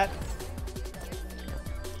 Go like that.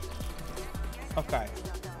 Okay.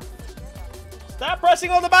 Stop pressing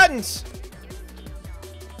all the buttons!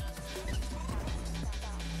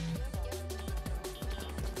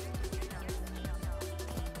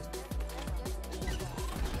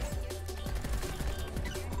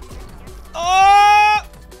 Oh!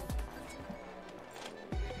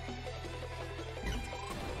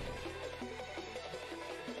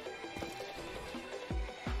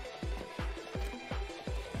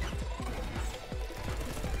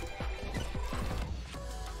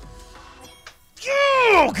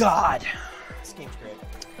 Oh, God! This game's great.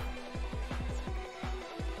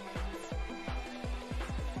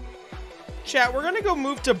 Chat, we're gonna go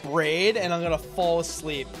move to Braid, and I'm gonna fall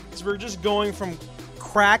asleep. Because we're just going from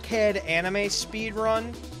crackhead anime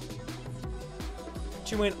speedrun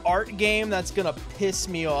to an art game that's gonna piss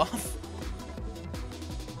me off.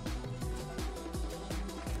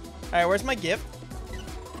 Alright, where's my gift?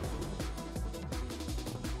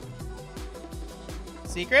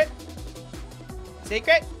 Secret?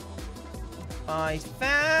 Secret? I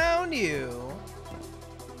found you.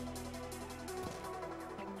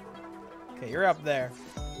 Okay, you're up there.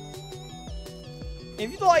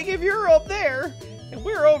 If you're up there, and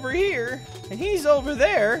we're over here, and he's over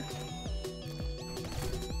there,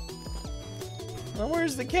 well,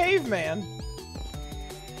 where's the caveman?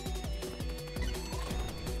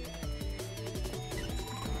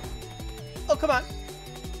 Oh, come on.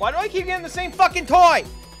 Why do I keep getting the same fucking toy?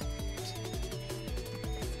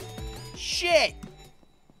 Shit!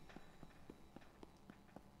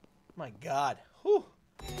 My God. Whew.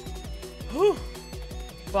 Whew.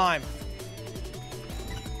 Fine.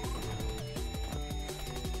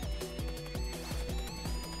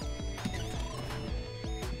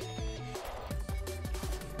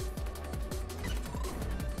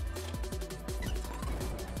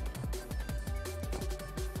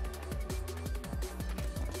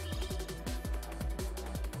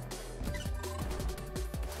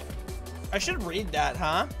 I should read that,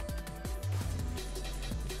 huh?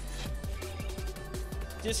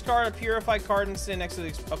 Discard a purified card and stand next to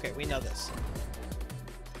the... Okay, we know this.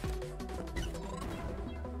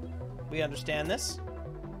 We understand this.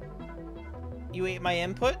 You ate my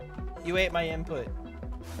input? You ate my input.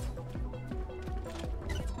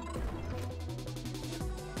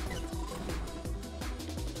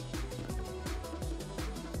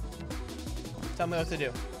 Tell me what to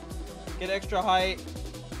do. Get extra height.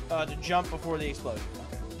 To jump before the explosion.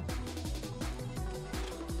 Okay.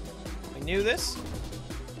 We knew this?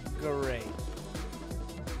 Great.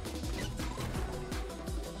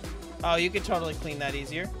 Oh, you could totally clean that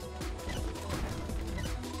easier.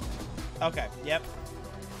 Okay, yep.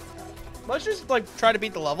 Let's just, like, try to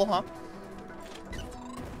beat the level, huh?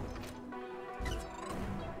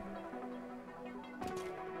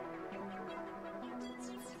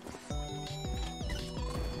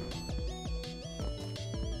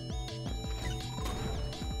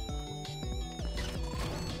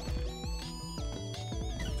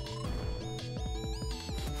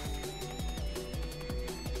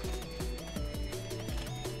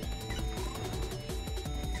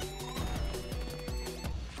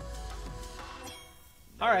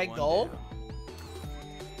 Alright, gold.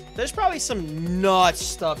 There's probably some nuts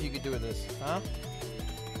stuff you could do with this, huh?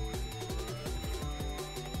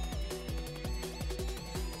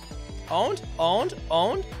 Owned, owned,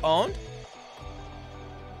 owned, owned.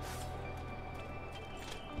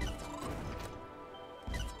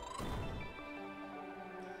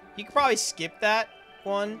 You could probably skip that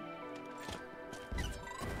one.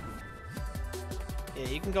 Yeah,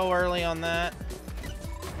 you can go early on that.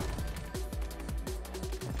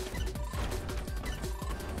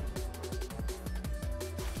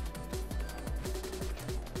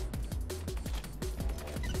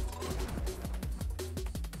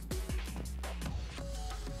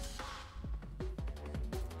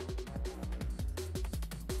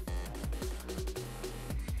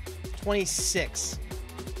 26.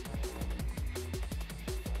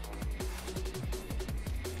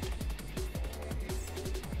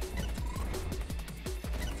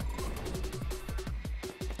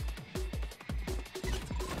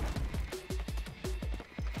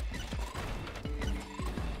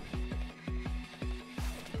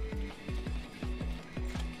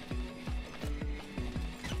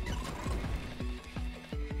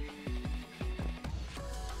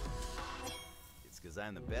 It's because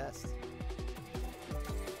I'm the best.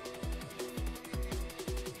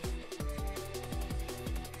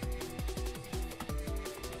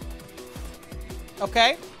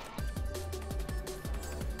 Okay.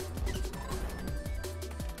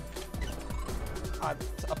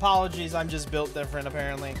 Apologies, I'm just built different,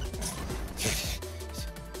 apparently.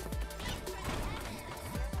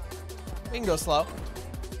 We can go slow.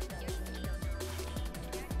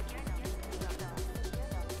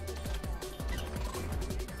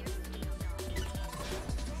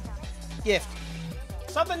 Gift.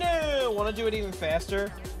 Something new! Want to do it even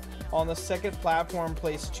faster? On the second platform,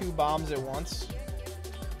 place 2 bombs at once.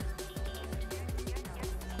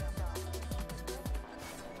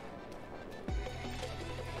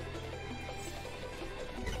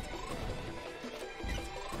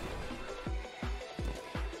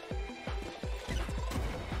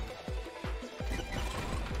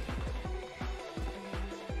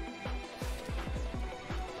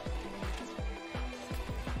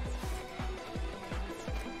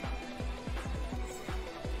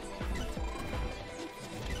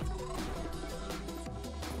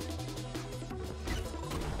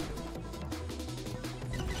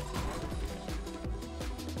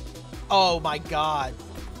 Oh my god.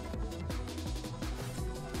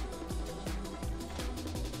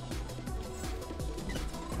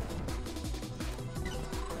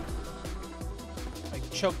 I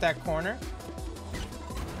choked that corner.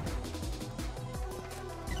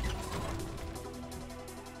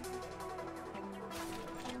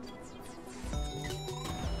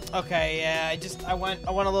 Okay, yeah, I went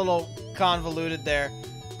a little convoluted there.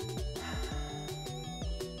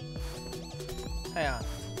 Hang on.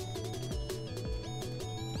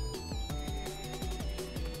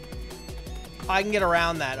 I can get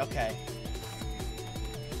around that, okay.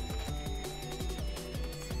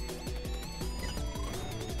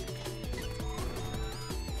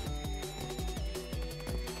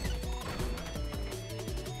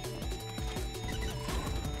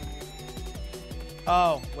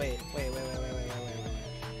 Oh, wait.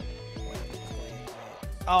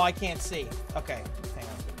 Oh, I can't see. Okay, hang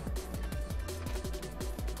on.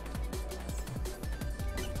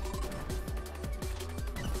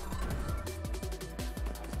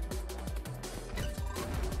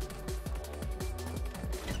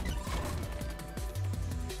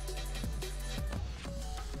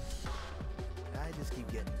 I just keep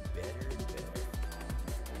getting better and better.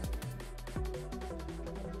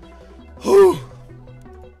 Whew.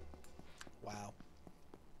 Wow.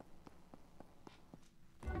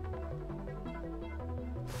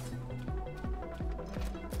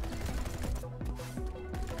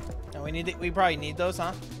 And we probably need those,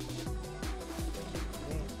 huh?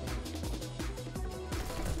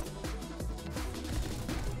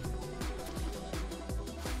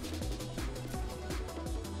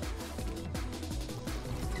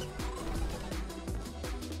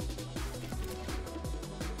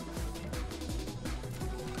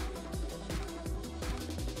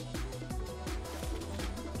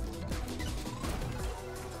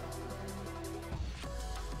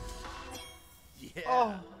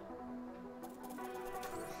 Yeah.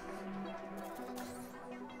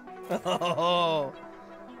 Oh.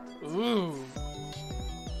 Ooh.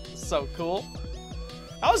 So cool.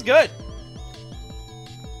 That was good.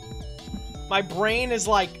 My brain is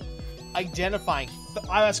like identifying.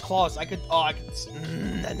 I was close. I could. Oh, I could.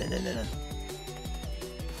 No.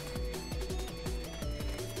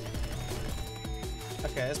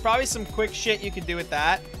 Okay, there's probably some quick shit you could do with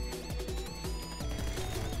that.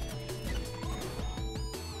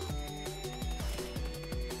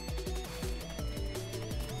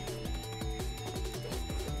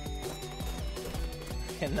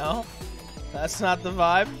 No, that's not the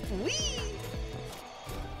vibe. Whee!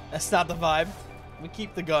 That's not the vibe. We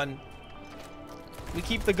keep the gun. We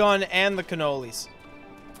keep the gun and the cannolis.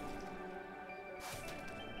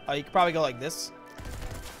 Oh, you could probably go like this.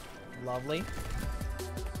 Lovely.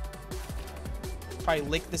 Probably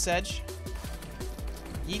lick this edge.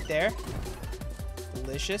 Eat there.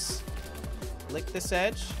 Delicious. Lick this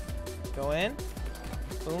edge. Go in.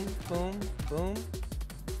 Boom, boom, boom.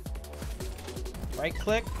 Right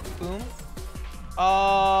click, boom.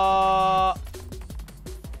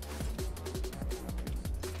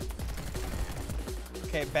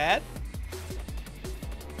 Okay, bad.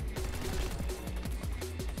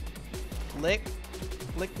 Lick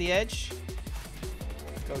the edge.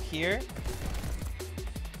 Go here.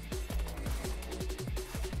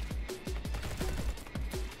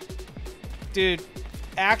 Dude,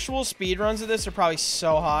 actual speedruns of this are probably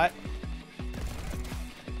so hot.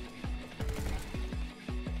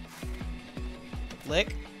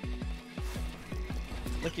 Lick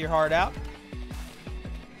your heart out.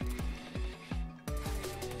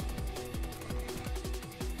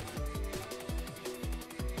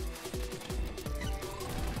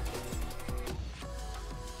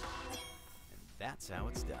 That's how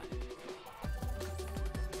it's done.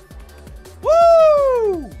 Woo!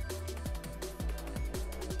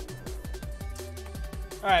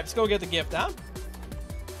 All right, let's go get the gift, huh?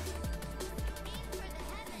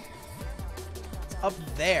 It's up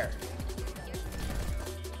there.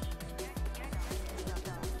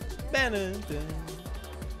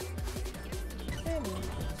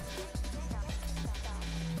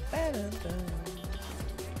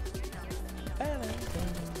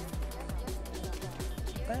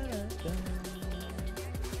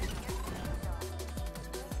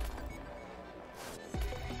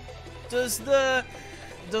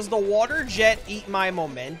 Does the water jet eat my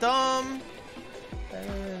momentum?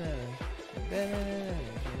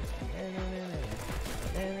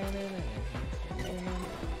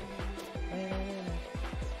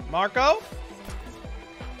 Marco?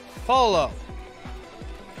 Polo.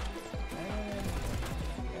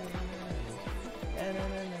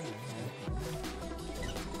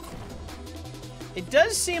 It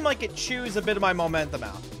does seem like it chews a bit of my momentum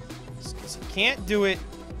out. Because you can't do it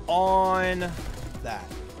on that.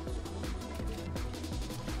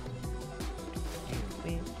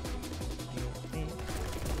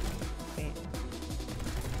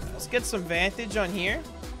 Let's get some vantage on here.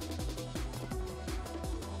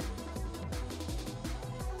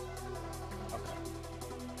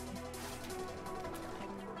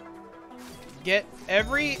 Get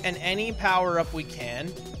every and any power up we can.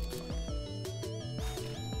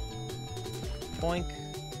 Boink,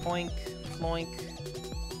 boink, ploink.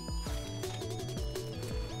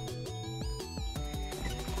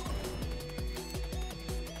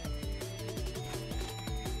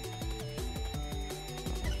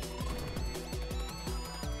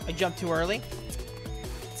 I jumped too early.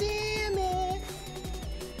 Damn it.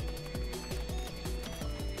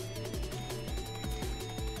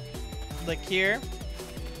 Lick here.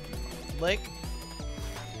 Lick.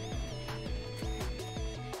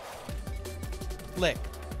 Lick.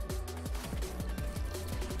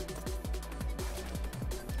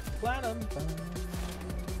 Platinum.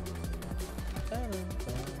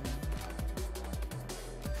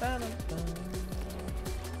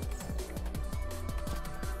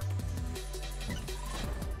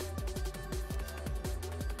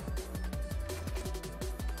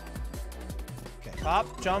 Okay,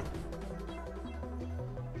 pop, jump.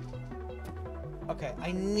 Okay,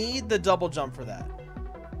 I need the double jump for that.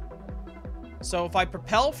 So if I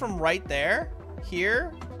propel from right there,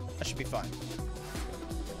 here, I should be fine.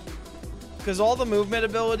 Because all the movement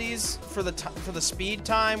abilities for the speed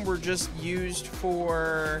time were just used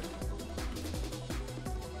for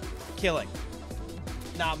killing,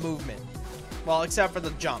 not movement. Well, except for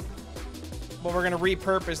the jump. But we're gonna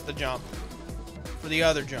repurpose the jump for the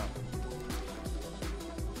other jump.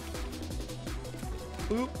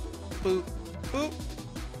 Boop, boop, boop.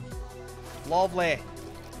 Lovely.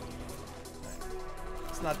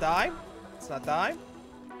 Let's not die. Let's not die.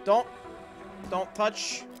 Don't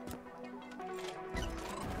touch.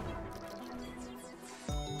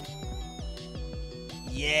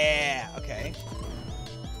 Yeah, okay.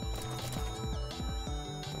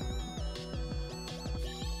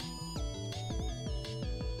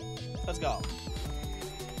 Let's go.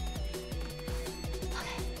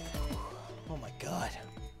 Oh my god.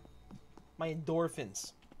 My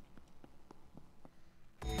endorphins.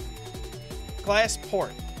 Glass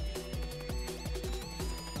port.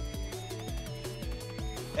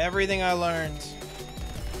 Everything I learned.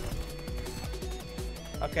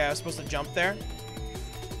 Okay, I was supposed to jump there.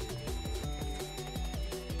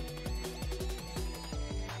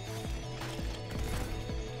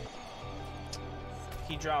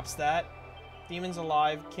 He drops that. Demon's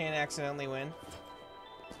alive, can't accidentally win.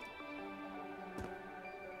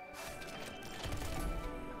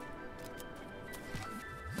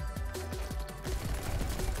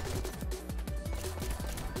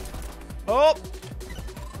 Oh!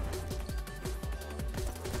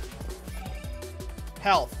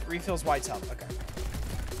 Health. Refills White's health. Okay.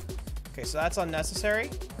 Okay, so that's unnecessary.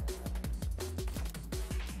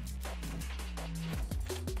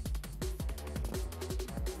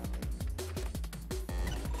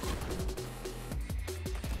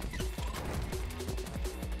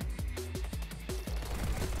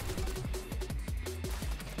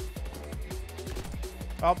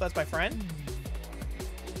 Oh, that's my friend.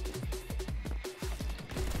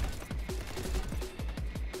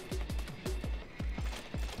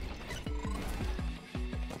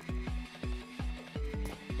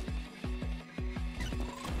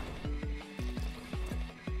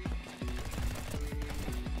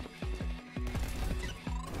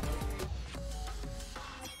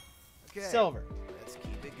 Okay, Silver. let's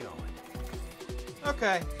keep it going.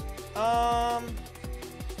 Okay.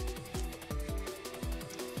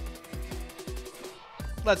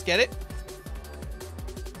 Let's get it.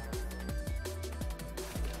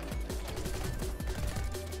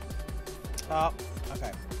 Oh,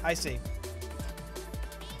 okay. I see.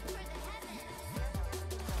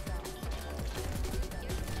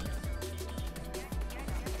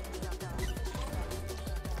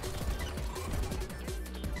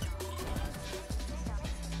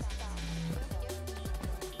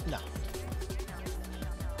 No.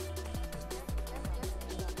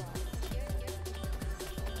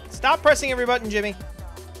 Stop pressing every button, Jimmy.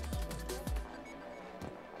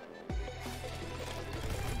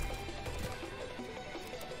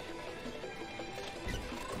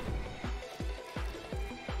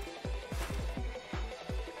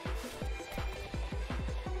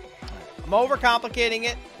 I'm overcomplicating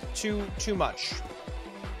it too much.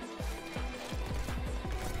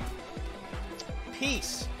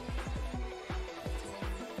 Peace.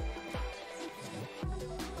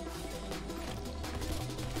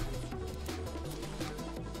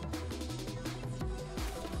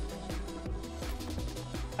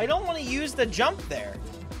 I don't want to use the jump there.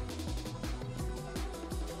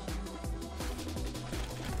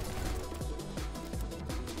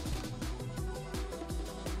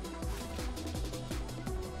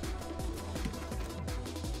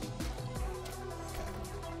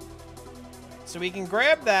 So we can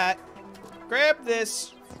grab that, grab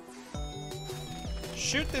this,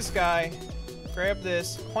 shoot this guy, grab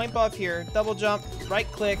this, point buff here, double jump, right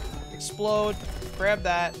click, explode, grab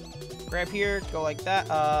that, grab here, go like that.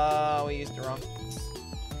 We used it wrong.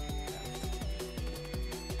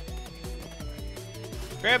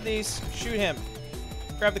 Grab these, shoot him,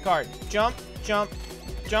 grab the card, jump, jump,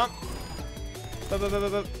 jump, bump, bump,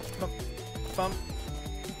 bump, bump, bump.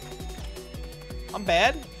 I'm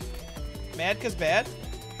bad. Mad cause bad.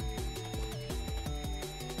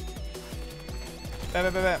 Bam,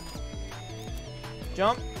 bam, bam, bam.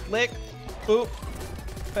 Jump, lick, boop.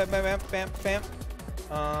 Bam, bam, bam, bam,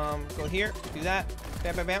 bam. Go here, do that.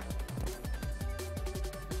 Bam, bam, bam.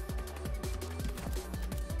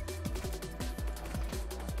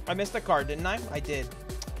 I missed a card, didn't I? I did.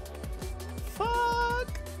 Fuck.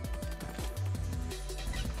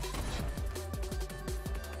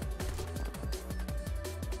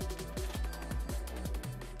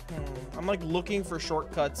 I'm like looking for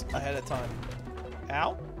shortcuts ahead of time.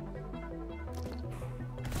 Ow.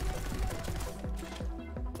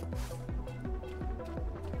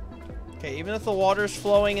 Okay, even if the water's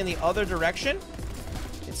flowing in the other direction,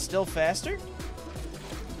 it's still faster.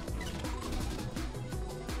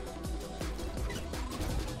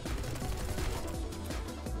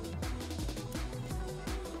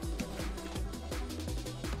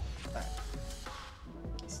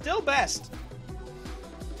 Still best.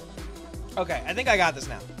 Okay, I think I got this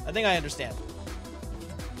now. I think I understand.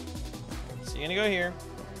 So you're gonna go here.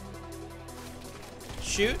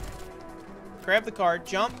 Shoot. Grab the card.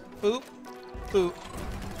 Jump. Boop. Boop.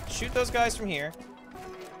 Shoot those guys from here.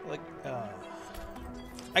 Like,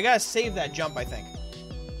 I gotta save that jump, I think.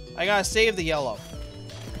 I gotta save the yellow.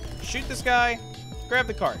 Shoot this guy. Grab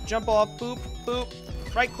the card. Jump off. Boop.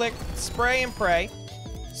 Boop. Right click. Spray and pray.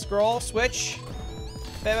 Scroll. Switch.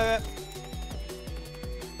 Bam, bam, bam.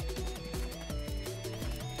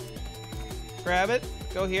 Grab it.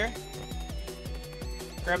 Go here.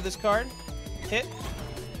 Grab this card. Hit.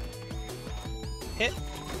 Hit.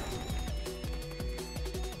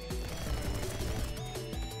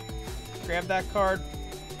 Grab that card.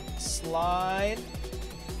 Slide.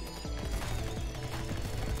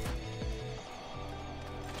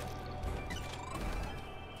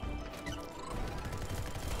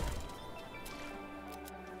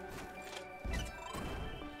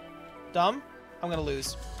 Dumb. I'm gonna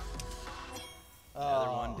lose.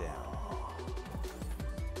 Another one down.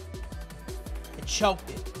 It choked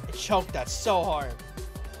it. It choked that so hard.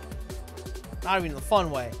 Not even in the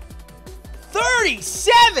fun way.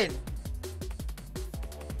 37!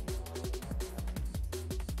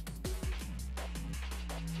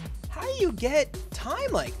 How do you get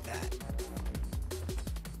time like that?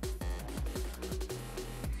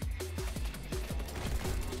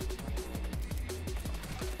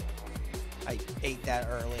 I ate that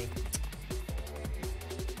early.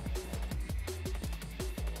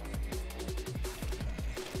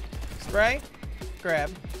 Spray.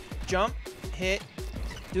 Grab. Jump. Hit.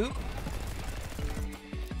 Dupe.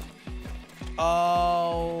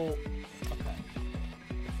 Oh. Okay.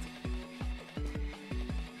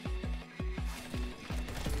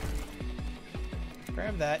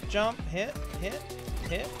 Grab that. Jump. Hit. Hit.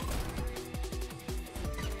 Hit.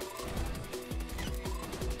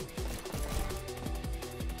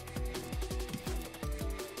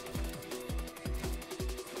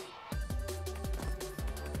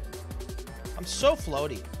 I'm so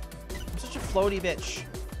floaty. I'm such a floaty bitch.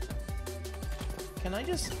 Can I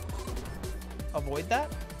just avoid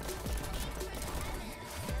that?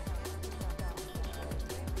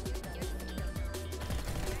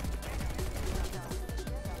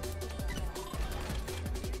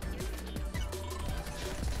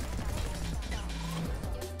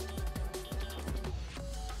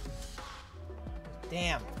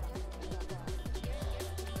 Damn.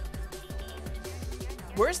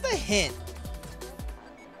 Where's the hint?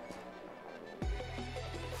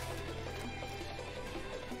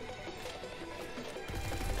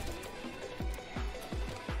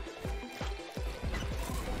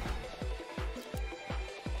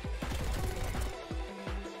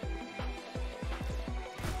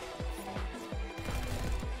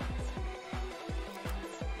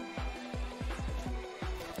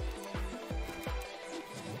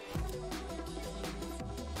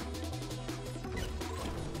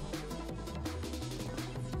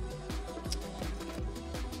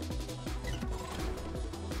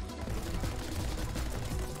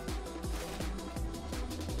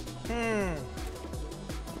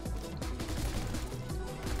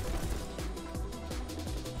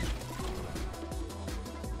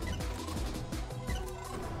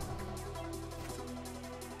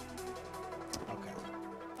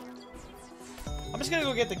 I'm just gonna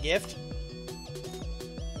go get the gift.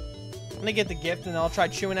 I'm gonna get the gift and then I'll try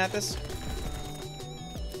chewing at this.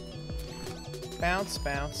 Bounce,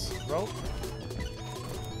 bounce, rope.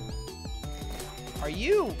 Are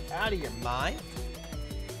you out of your mind?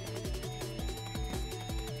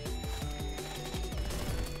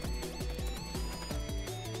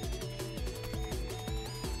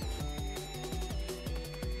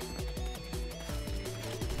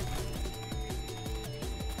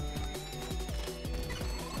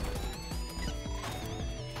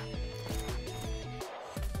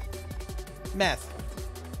 Meth.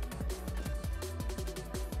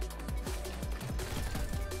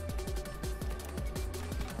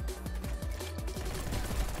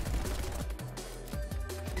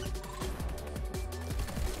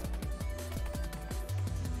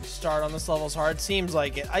 Start on this level's hard. Seems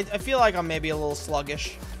like it. I feel like I'm maybe a little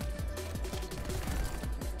sluggish.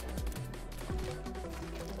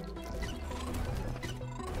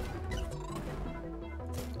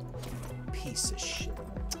 Piece of shit.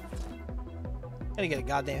 Gotta get a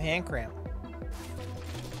goddamn hand cramp.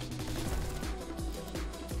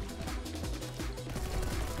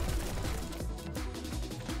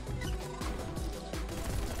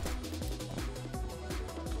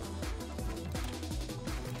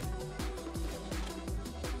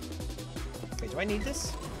 Okay, do I need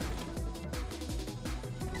this?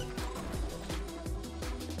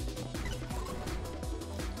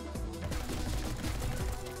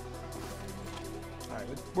 Alright,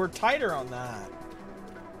 we're tighter on that.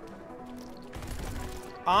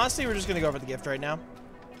 Honestly, we're just gonna go for the gift right now.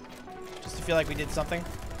 Just to feel like we did something.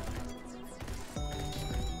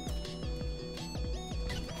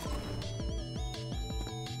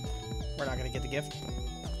 We're not gonna get the gift.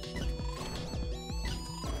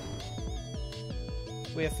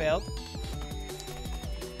 We have failed.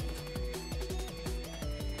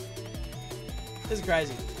 This is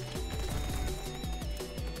crazy.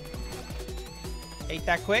 Ate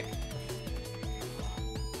that quick.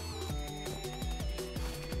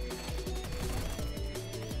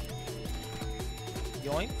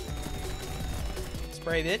 Yoink.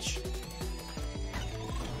 Spray bitch.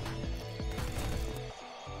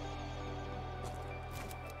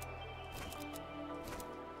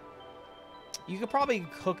 You could probably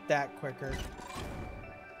cook that quicker.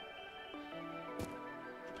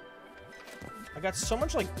 I got so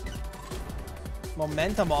much like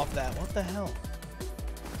momentum off that. What the hell?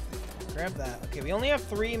 Grab that. Okay, we only have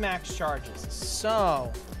 3 max charges.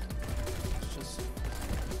 So let's just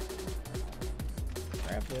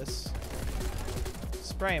grab this.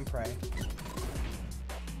 Spray and pray.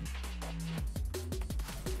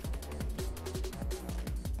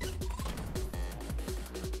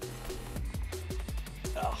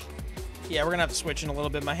 Ugh. Yeah, we're gonna have to switch in a little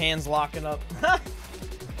bit. My hand's locking up.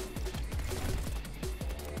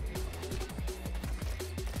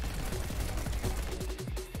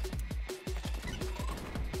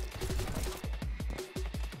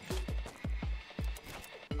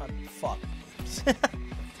 Fuck.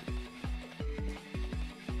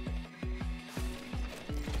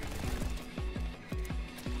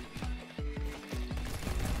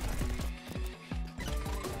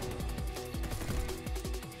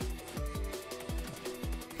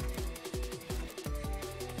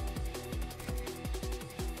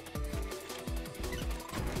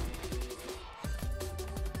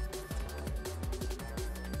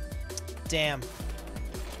 Damn.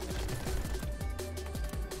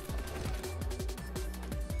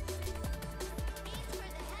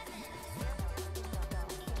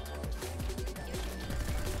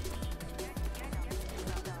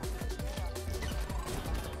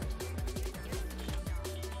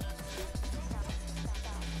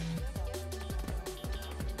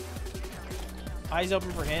 Eyes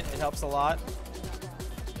open for hint. It helps a lot.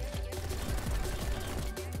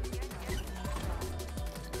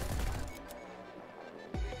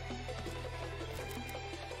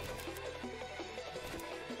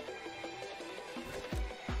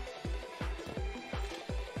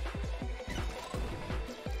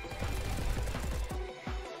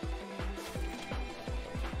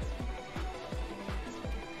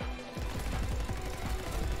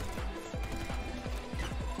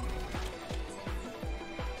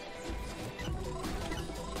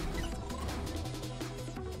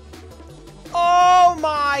 Oh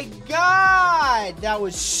my god! That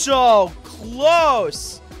was so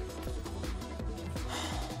close!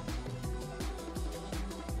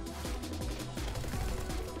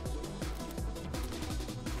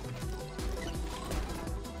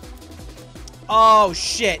 Oh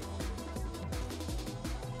shit!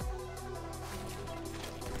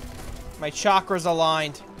 My chakras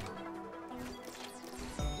aligned.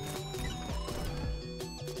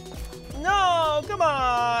 No, come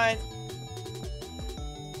on!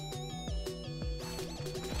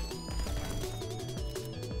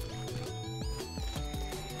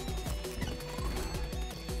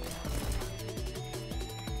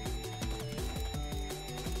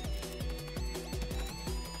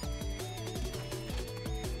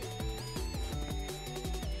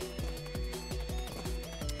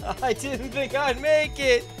 I didn't think I'd make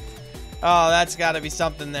it. Oh, that's got to be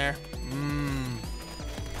something there.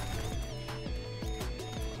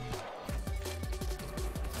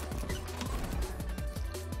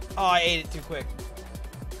 Oh, I ate it too quick.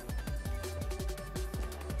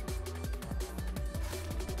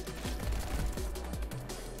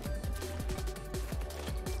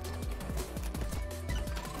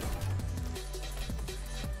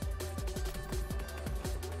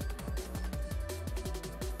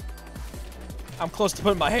 I'm close to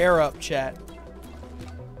putting my hair up, chat.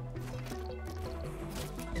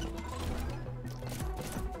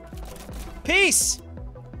 Peace!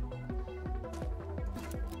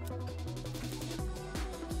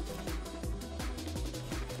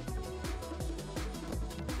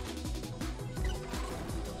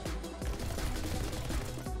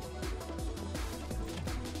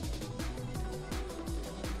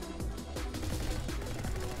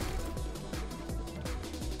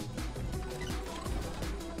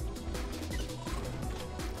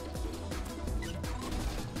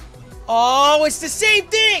 Oh, it's the same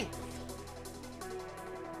thing!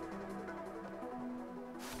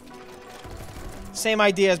 Same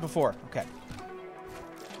idea as before. Okay.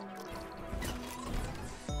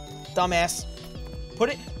 Dumbass. Put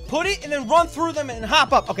it, and then run through them and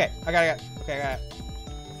hop up. Okay, I got it. Okay, I got it.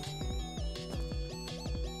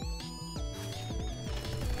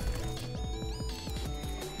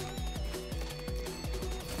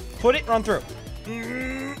 Put it, run through.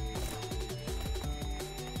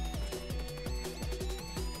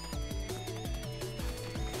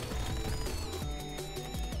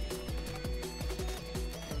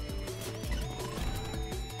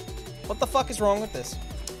 What the fuck is wrong with this?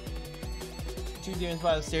 2 demons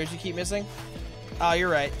by the stairs you keep missing? Oh, you're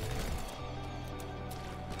right.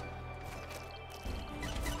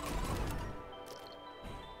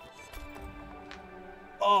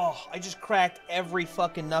 Oh, I just cracked every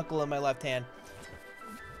fucking knuckle in my left hand.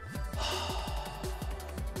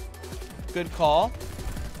 Good call.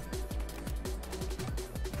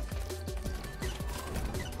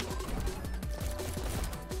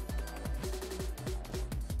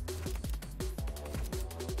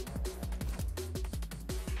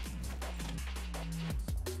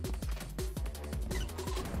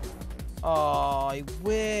 Oh, I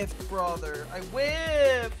whiffed, brother. I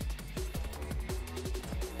whiffed.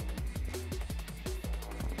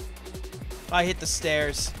 I hit the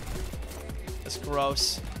stairs. That's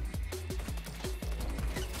gross.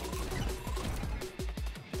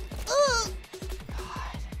 Ugh.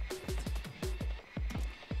 God.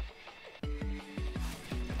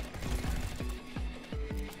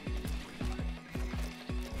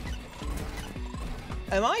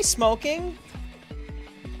 Am I smoking?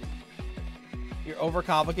 You're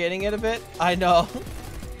overcomplicating it a bit. I know.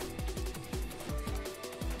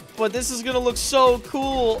 But this is gonna look so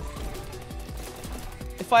cool.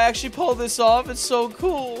 If I actually pull this off, it's so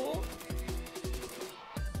cool.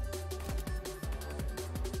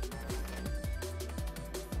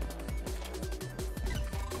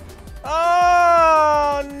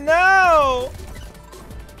 Oh, no!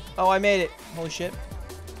 Oh, I made it. Holy shit.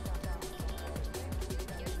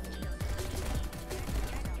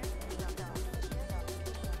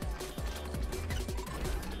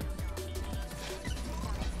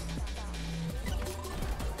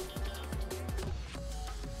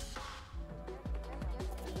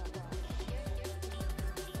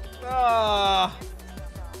 Ah.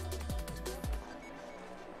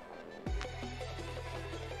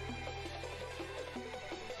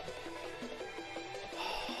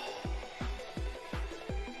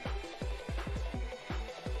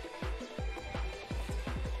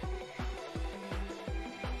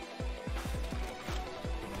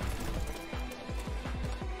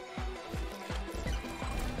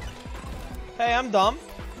 Hey, I'm dumb.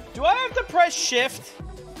 Do I have to press shift?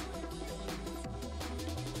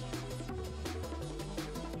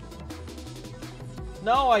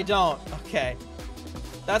 No, I don't. Okay.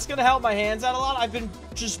 That's gonna help my hands out a lot. I've been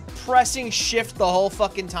just pressing shift the whole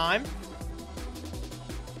fucking time.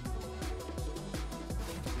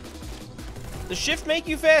 Does shift make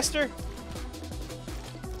you faster?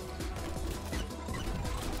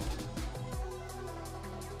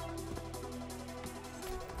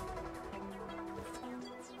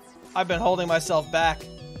 I've been holding myself back.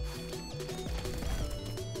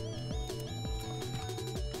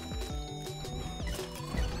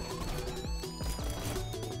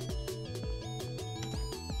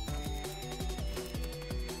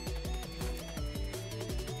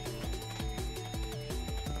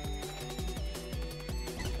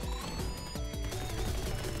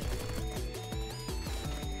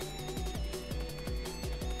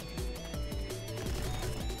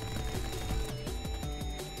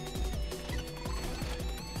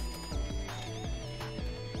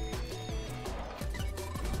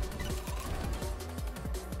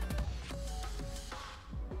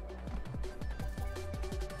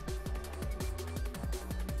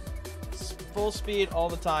 Full speed all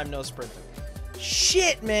the time, no sprinting.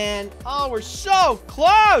 Shit, man. Oh, we're so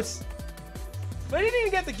close. But I didn't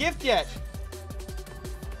even get the gift yet.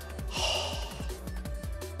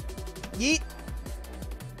 Yeet.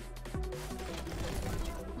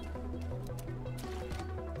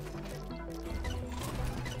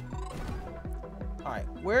 All right,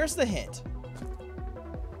 where's the hint?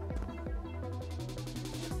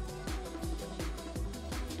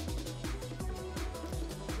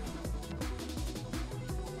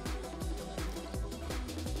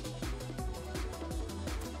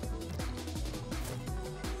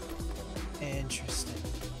 Interesting.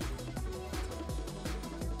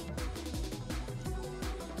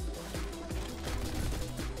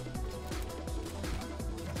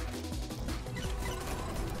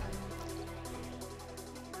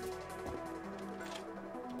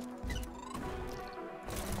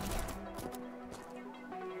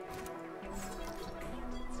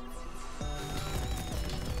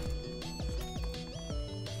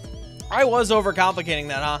 I was overcomplicating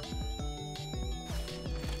that, huh?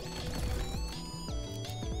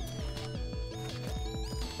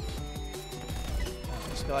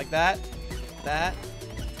 Just go like that. That.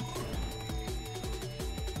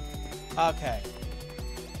 Okay.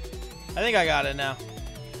 I think I got it now.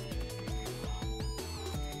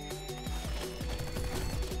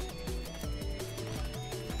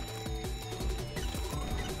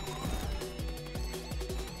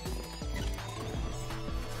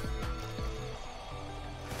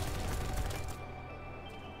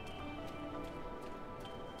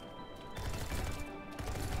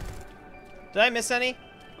 Did I miss any?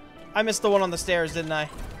 I missed the one on the stairs, didn't I?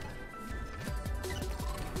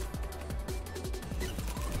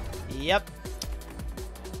 Yep.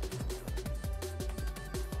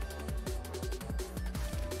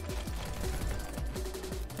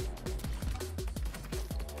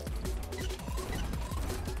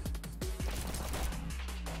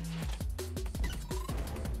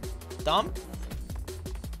 Dumb?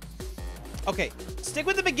 Okay, stick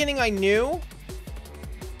with the beginning I knew.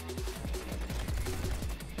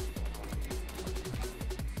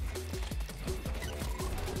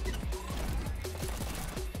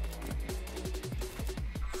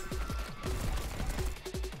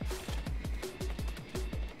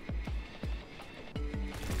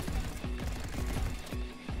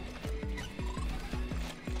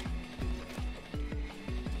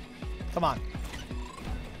 Come on.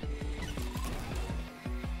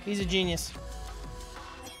 He's a genius.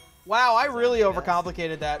 Wow, I really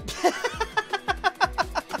overcomplicated that.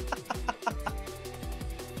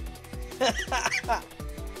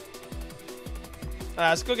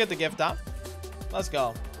 Let's go get the gift, huh? Let's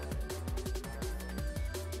go.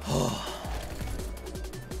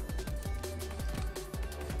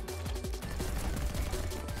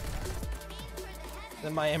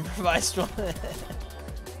 Then my improvised one.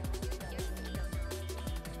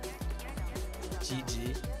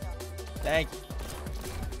 GG. Thank you.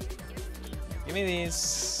 Give me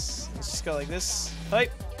these. Let's just go like this.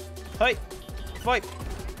 Hype. Hype. Hype.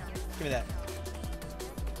 Give me that.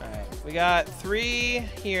 Alright. We got 3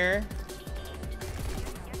 here.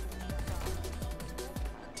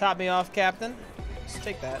 Top me off, Captain. Just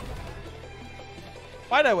take that.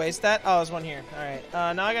 Why'd I waste that? Oh, there's one here. Alright.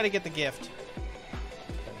 Now I gotta get the gift.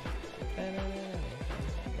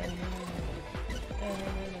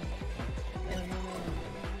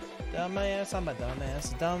 Dumbass, I'm a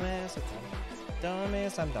dumbass, dumbass,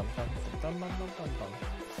 dumbass, I'm dumb, dumb, dumb, dumb, dumb, dumb.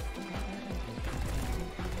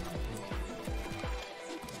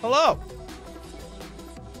 Hello.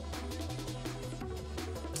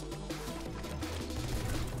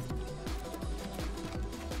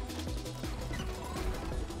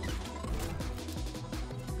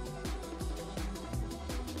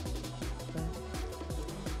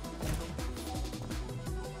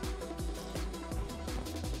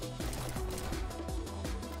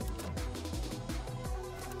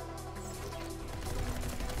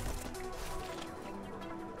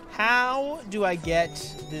 How do I get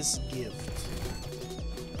this gift?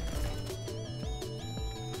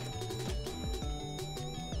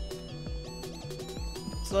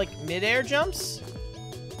 It's like mid-air jumps?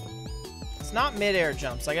 It's not mid-air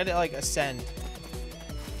jumps. I gotta like ascend.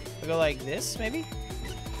 I go like this, maybe?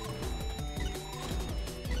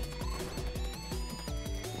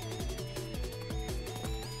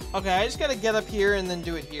 Okay, I just gotta get up here and then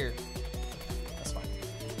do it here. That's fine.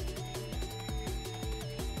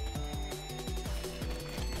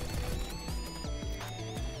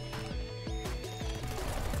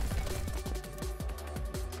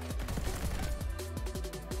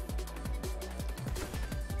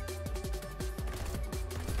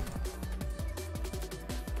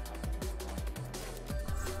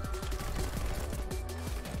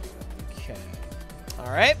 Okay.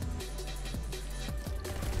 All right.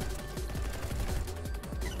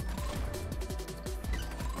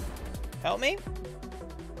 Help me?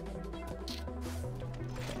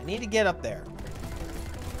 I need to get up there.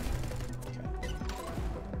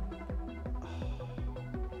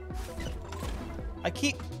 Okay. I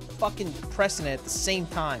keep fucking pressing it at the same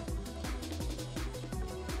time.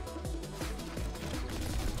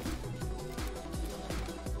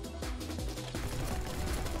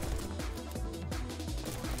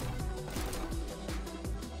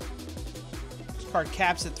 This card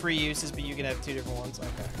caps at 3 uses, but you can have 2 different ones.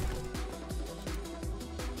 Okay.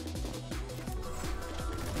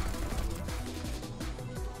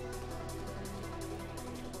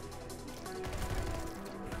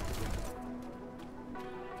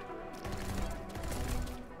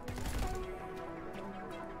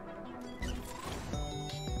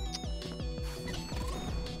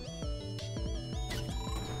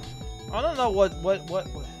 I don't know what.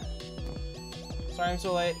 Sorry I'm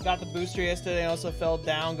so late. Got the booster yesterday and also fell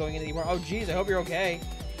down going into the EMR. Oh geez, I hope you're okay.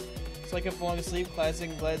 It's like I'm falling asleep.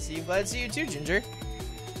 Classic. Glad to see you. Glad to see you too, Ginger.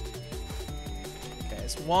 Okay,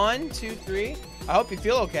 it's 1, 2, 3. I hope you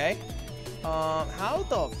feel okay. How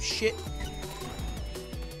the shit?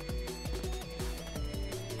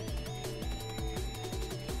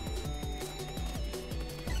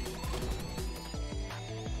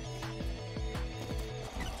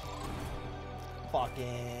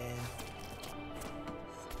 Fucking.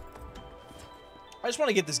 I just want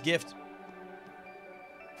to get this gift.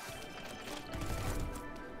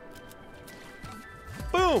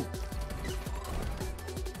 Boom!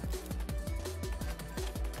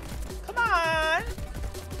 Come on!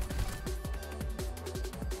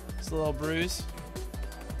 It's a little bruise.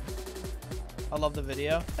 I love the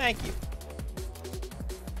video. Thank you.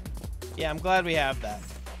 Yeah, I'm glad we have that.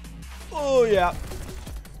 Oh, yeah.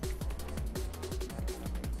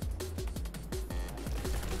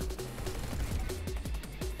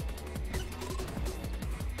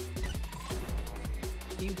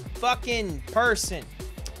 You fucking person.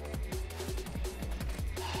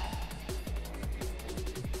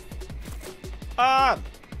 Ah!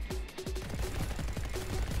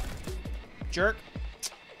 Jerk.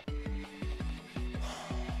 I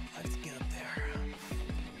have to get up there.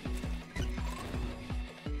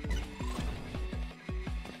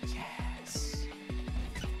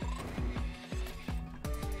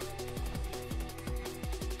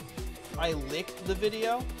 I licked the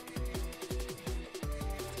video.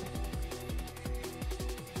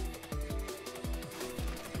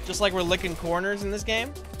 Just like we're licking corners in this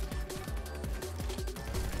game.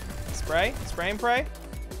 Spray. Spray and pray.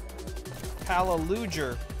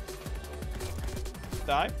 Hallelujah.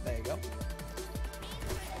 Die. There you go.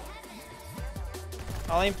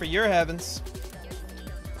 I'll aim for your heavens.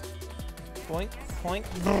 Point. Point.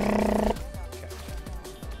 Okay.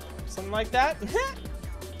 Something like that.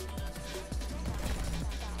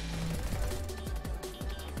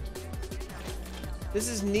 This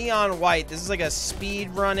is Neon White. This is like a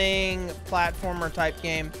speed running platformer type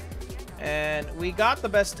game. And we got the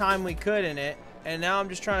best time we could in it. And now I'm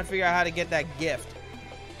just trying to figure out how to get that gift.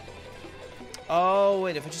 Oh,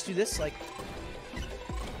 wait. If I just do this, like...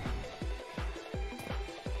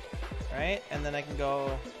 Right? And then I can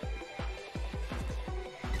go...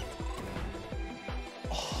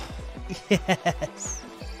 Oh, yes!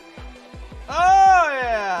 Oh,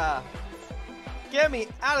 yeah! Get me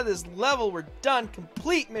out of this level. We're done.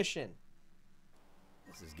 Complete mission.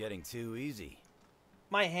 This is getting too easy.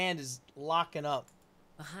 My hand is locking up.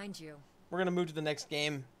 Behind you. We're gonna move to the next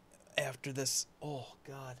game after this. Oh,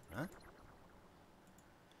 God. Huh?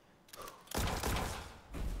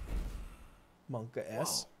 Monka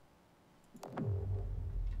S.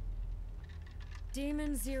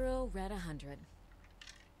 Demon 0, red 100.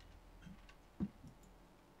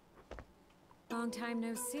 Long time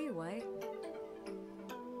no see, White.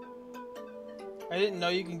 I didn't know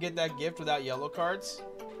you can get that gift without yellow cards.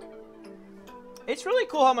 It's really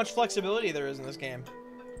cool how much flexibility there is in this game.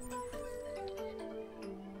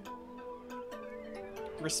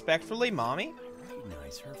 Respectfully, Mommy? I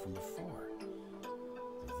recognize her from before.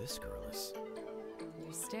 This girl is...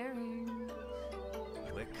 You're staring.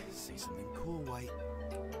 Quick, say something cool, White.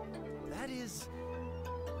 That is...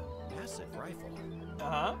 a massive rifle.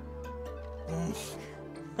 Uh-huh.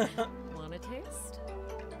 Want a taste?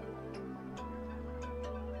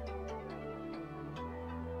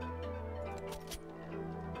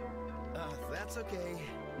 That's okay.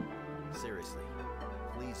 Seriously,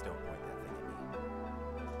 please don't point that thing at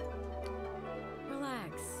me.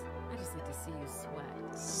 Relax. I just like to see you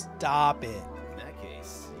sweat. Stop it. In that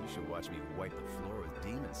case, you should watch me wipe the floor with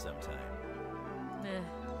demons sometime.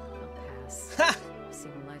 I'll pass. Ha! I've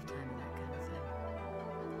seen a lifetime of that kind of thing.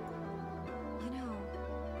 You know,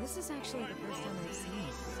 this is actually the first time I've seen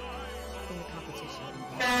it in the competition.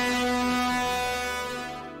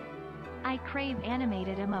 I crave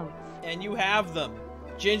animated emotes. And you have them.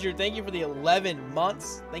 Ginger, thank you for the 11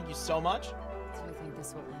 months. Thank you so much. Do you think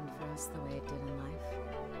this will end for us the way it did in life?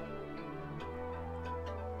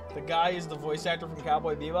 The guy is the voice actor from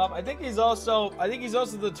Cowboy Bebop. I think he's also the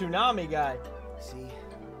Toonami guy. See,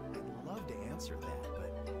 I'd love to answer that,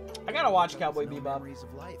 but I gotta watch there's Cowboy no Bebop. memories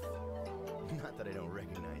of life. Not that I don't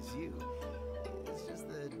recognize you. It's just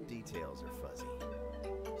the details are fuzzy.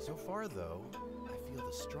 So far, though, I feel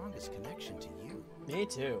the strongest connection to you. Me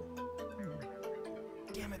too.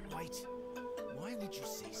 Damn it, White. Why would you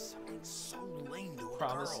say something so lame to a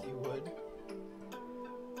Promise girl? you would.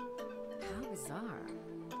 How bizarre.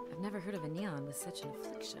 I've never heard of a neon with such an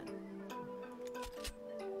affliction.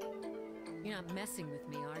 You're not messing with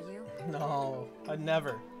me, are you? No, I'd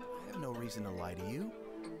never. I have no reason to lie to you.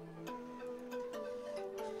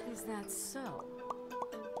 Is that so?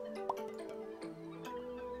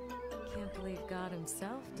 Can't believe God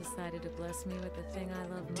himself decided to bless me with the thing I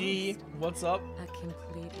love most. D, what's up? A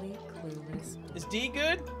completely clueless. Is D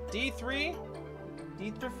good? D3?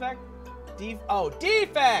 D perfect? D. Oh,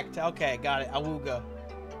 defect! Okay, got it. Awooga.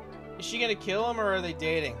 Is she gonna kill him or are they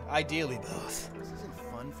dating? Ideally, both. This isn't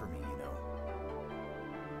fun for me, you know.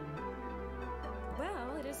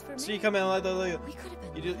 Well, it is for me. So you come in like the. We could have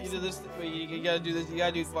been. You do this. Wait, you gotta do this. You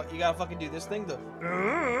gotta fucking do this thing. The.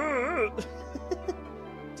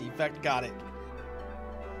 Defect, got it.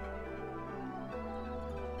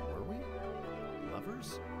 Were we?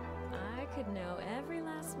 Lovers? I could know every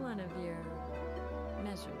last one of your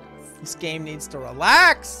measurements. This game needs to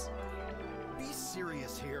relax. Be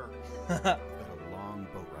serious here. I've got a long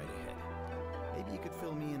boat ride ahead. Maybe you could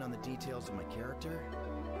fill me in on the details of my character?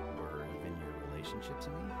 Or even your relationship to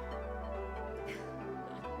me?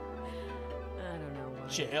 I don't know why.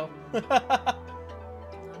 Jail.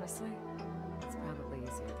 Honestly, it's probably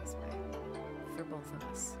easier this way. For both of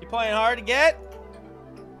us. You playing hard to get?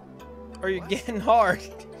 Or you getting hard?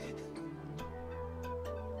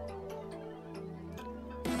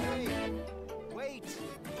 Hey! Wait!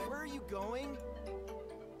 Where are you going?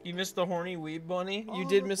 You missed the horny weeb bunny? You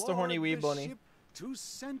did miss the horny weeb bunny. Ship to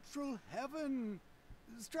Central Heaven.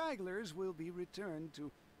 Stragglers will be returned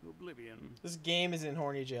to oblivion. This game is in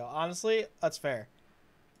horny jail. Honestly, that's fair.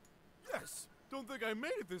 Yes. Don't think I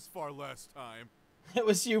made it this far last time. It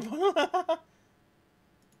was you.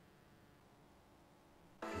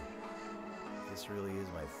 This really is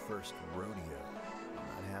my first rodeo.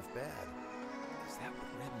 Not half bad. Is that what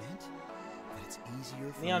Red meant? That it's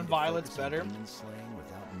easier for Neon me to Violet's focus on better. demon slaying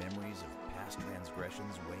without memories of past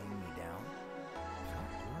transgressions weighing me down?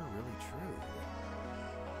 If it were really true,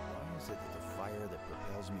 why is it that the fire that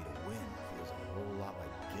propels me to win feels a whole lot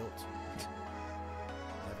like guilt?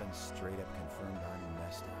 Heaven straight up confirmed I'm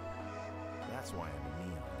messed up. That's why I'm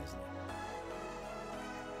Neon, isn't it?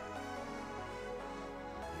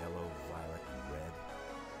 Yellow, violet, and red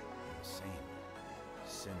are the same.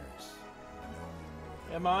 Sinners who know me more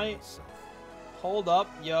than Am I know I? myself. Hold up,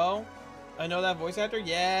 yo. I know that voice actor?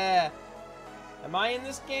 Yeah. Am I in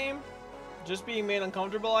this game? Just being made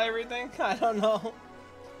uncomfortable by everything? I don't know.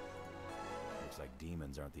 Looks like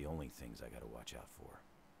demons aren't the only things I gotta watch out for.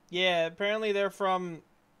 Yeah, apparently they're from...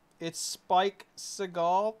 It's Spike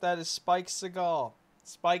Seagal. That is Spike Seagal.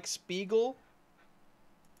 Spike Spiegel.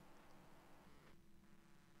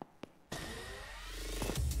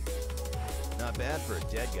 Not bad for a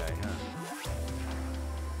dead guy, huh?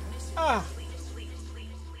 Ah.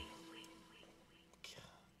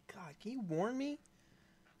 God, can you warn me?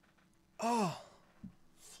 Oh.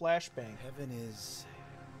 Flashbang. Heaven is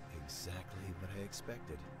exactly what I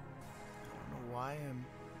expected. I don't know why I'm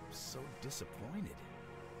so disappointed.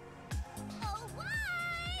 Oh, what?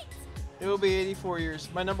 It will be 84 years.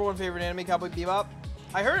 My #1 favorite anime, Cowboy Bebop.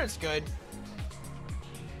 I heard it's good.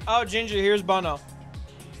 Oh, Ginger, here's Bono.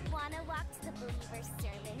 Wanna walk to the Believer's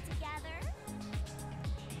Sermon together?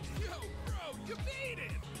 Yo, bro, you made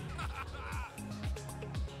it!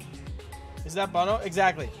 Is that Bono?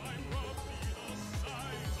 Exactly.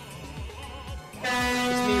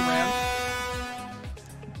 It's me, Ram.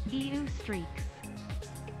 EU Streaks.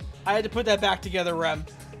 I had to put that back together, Rem.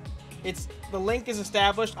 It's the link is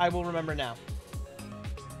established. I will remember now.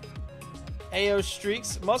 AO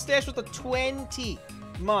Streaks. Mustache with the 20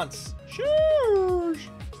 months. Sheesh.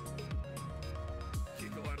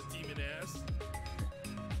 Kick a lot of demon ass.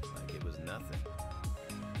 Like it was nothing.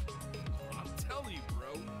 I'm telling you,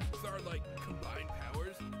 bro. With our, like, combined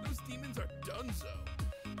powers, those demons are donezo.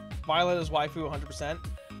 Violet is waifu 100%.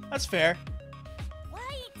 That's fair.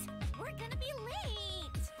 Wait! We're gonna be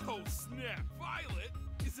late! Oh, snap. Violet?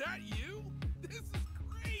 Is that you? This is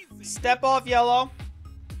crazy. Step off, Yellow.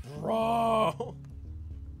 Bro.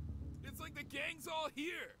 It's like the gang's all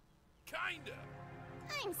here. Kinda.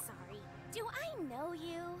 I'm sorry. Do I know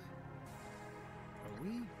you? Are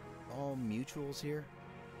we all mutuals here?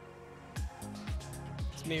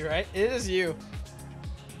 It's me, right? It is you.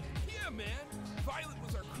 Yeah, man. Violet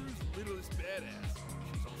was our crew's littlest badass.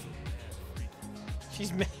 She's also mad freaky.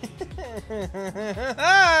 She's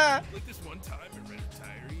Like this one time I read her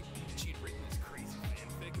diary, and she'd written this crazy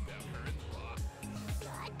fanfic about her and the law.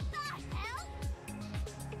 What the hell?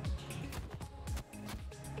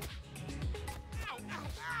 Ow, ow,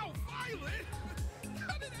 ow! Violet!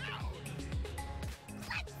 Cut it out!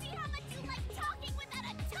 Let's see how much you like talking without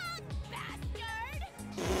a tongue, bastard!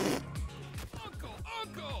 Uncle!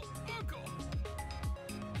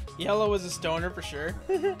 Yellow is a stoner for sure.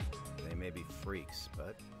 They may be freaks,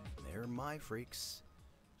 but they're my freaks.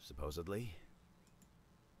 Supposedly.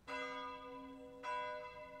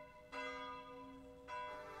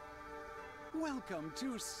 Welcome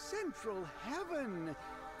to Central Heaven.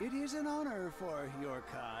 It is an honor for your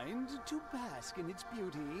kind to bask in its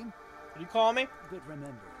beauty. What do you call me? But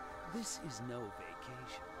remember, this is no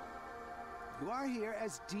vacation. You are here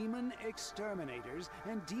as demon exterminators,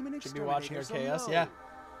 and demon Should be watching our exterminators chaos, alone. yeah.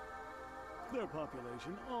 Their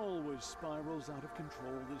population always spirals out of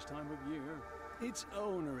control this time of year. It's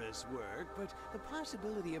onerous work, but the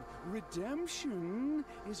possibility of redemption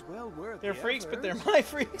is well worth They're the freaks, but they're effort. my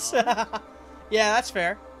freaks. Yeah, that's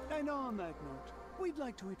fair. And on that note, we'd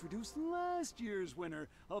like to introduce last year's winner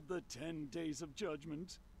of the 10 Days of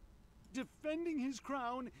Judgment. Defending his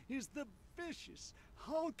crown is the vicious,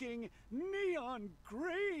 hulking Neon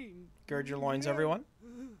Green. Gird your loins, everyone.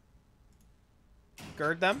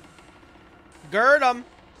 Gird them. Gird them.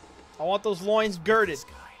 I want those loins girded. This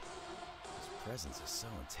guy. His presence is so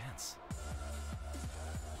intense.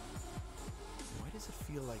 Why does it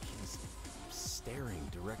feel like he's staring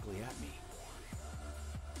directly at me?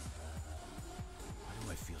 Why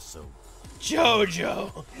do I feel so...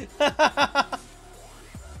 Jojo.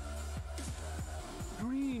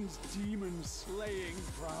 Green's demon-slaying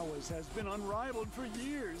prowess has been unrivaled for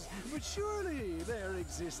years, but surely there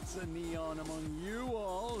exists a Neon among you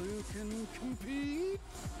all who can compete?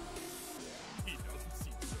 He doesn't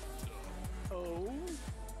seem so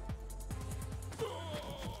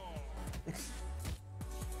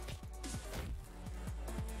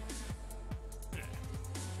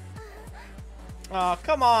Oh,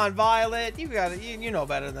 come on, Violet. You got it. You know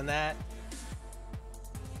better than that.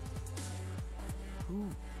 Who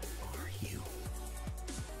are you?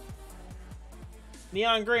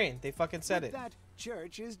 Neon green. They fucking said With it. that,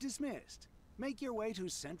 church is dismissed. Make your way to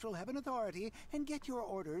Central Heaven Authority and get your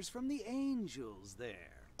orders from the angels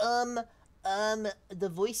there. The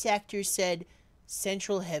voice actor said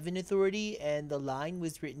Central Heaven Authority, and the line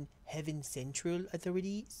was written Heaven Central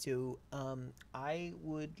Authority. So, I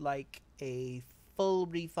would like a full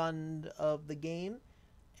refund of the game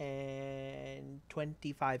and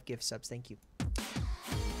 25 gift subs. Thank you.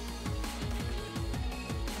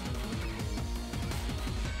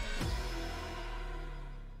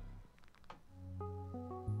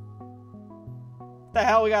 The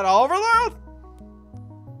hell, we got Overload?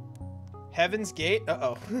 Heaven's Gate?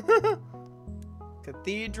 Uh-oh.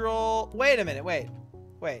 Cathedral. Wait a minute, wait.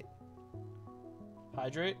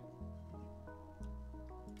 Hydrate.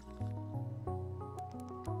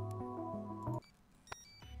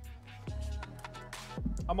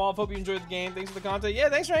 I'm off. Hope you enjoyed the game. Thanks for the content. Yeah,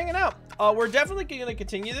 thanks for hanging out. We're definitely going to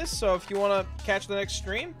continue this, so if you want to catch the next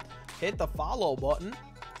stream, hit the follow button.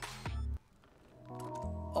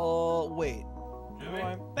 Wait.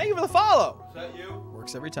 Thank you for the follow. Is that you?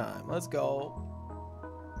 Works every time. Let's go.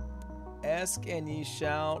 Ask and ye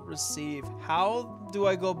shall receive. How do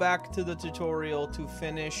I go back to the tutorial to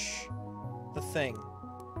finish the thing?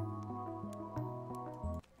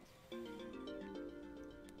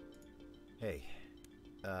 Hey.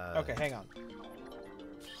 Okay, hang on.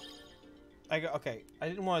 Okay, I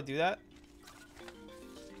didn't want to do that.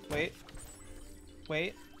 Wait.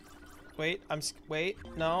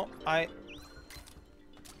 No,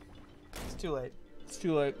 it's too late. It's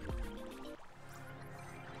too late.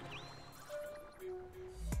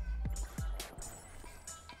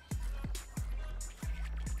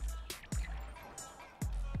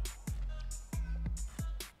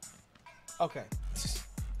 Okay.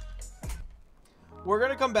 We're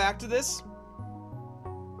gonna come back to this.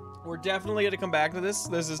 We're definitely gonna come back to this.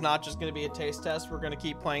 This is not just gonna be a taste test. We're gonna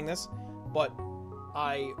keep playing this. But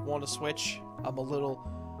I want to switch. I'm a little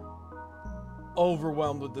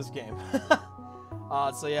overwhelmed with this game.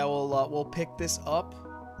 So yeah, we'll pick this up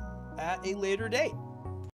at a later date.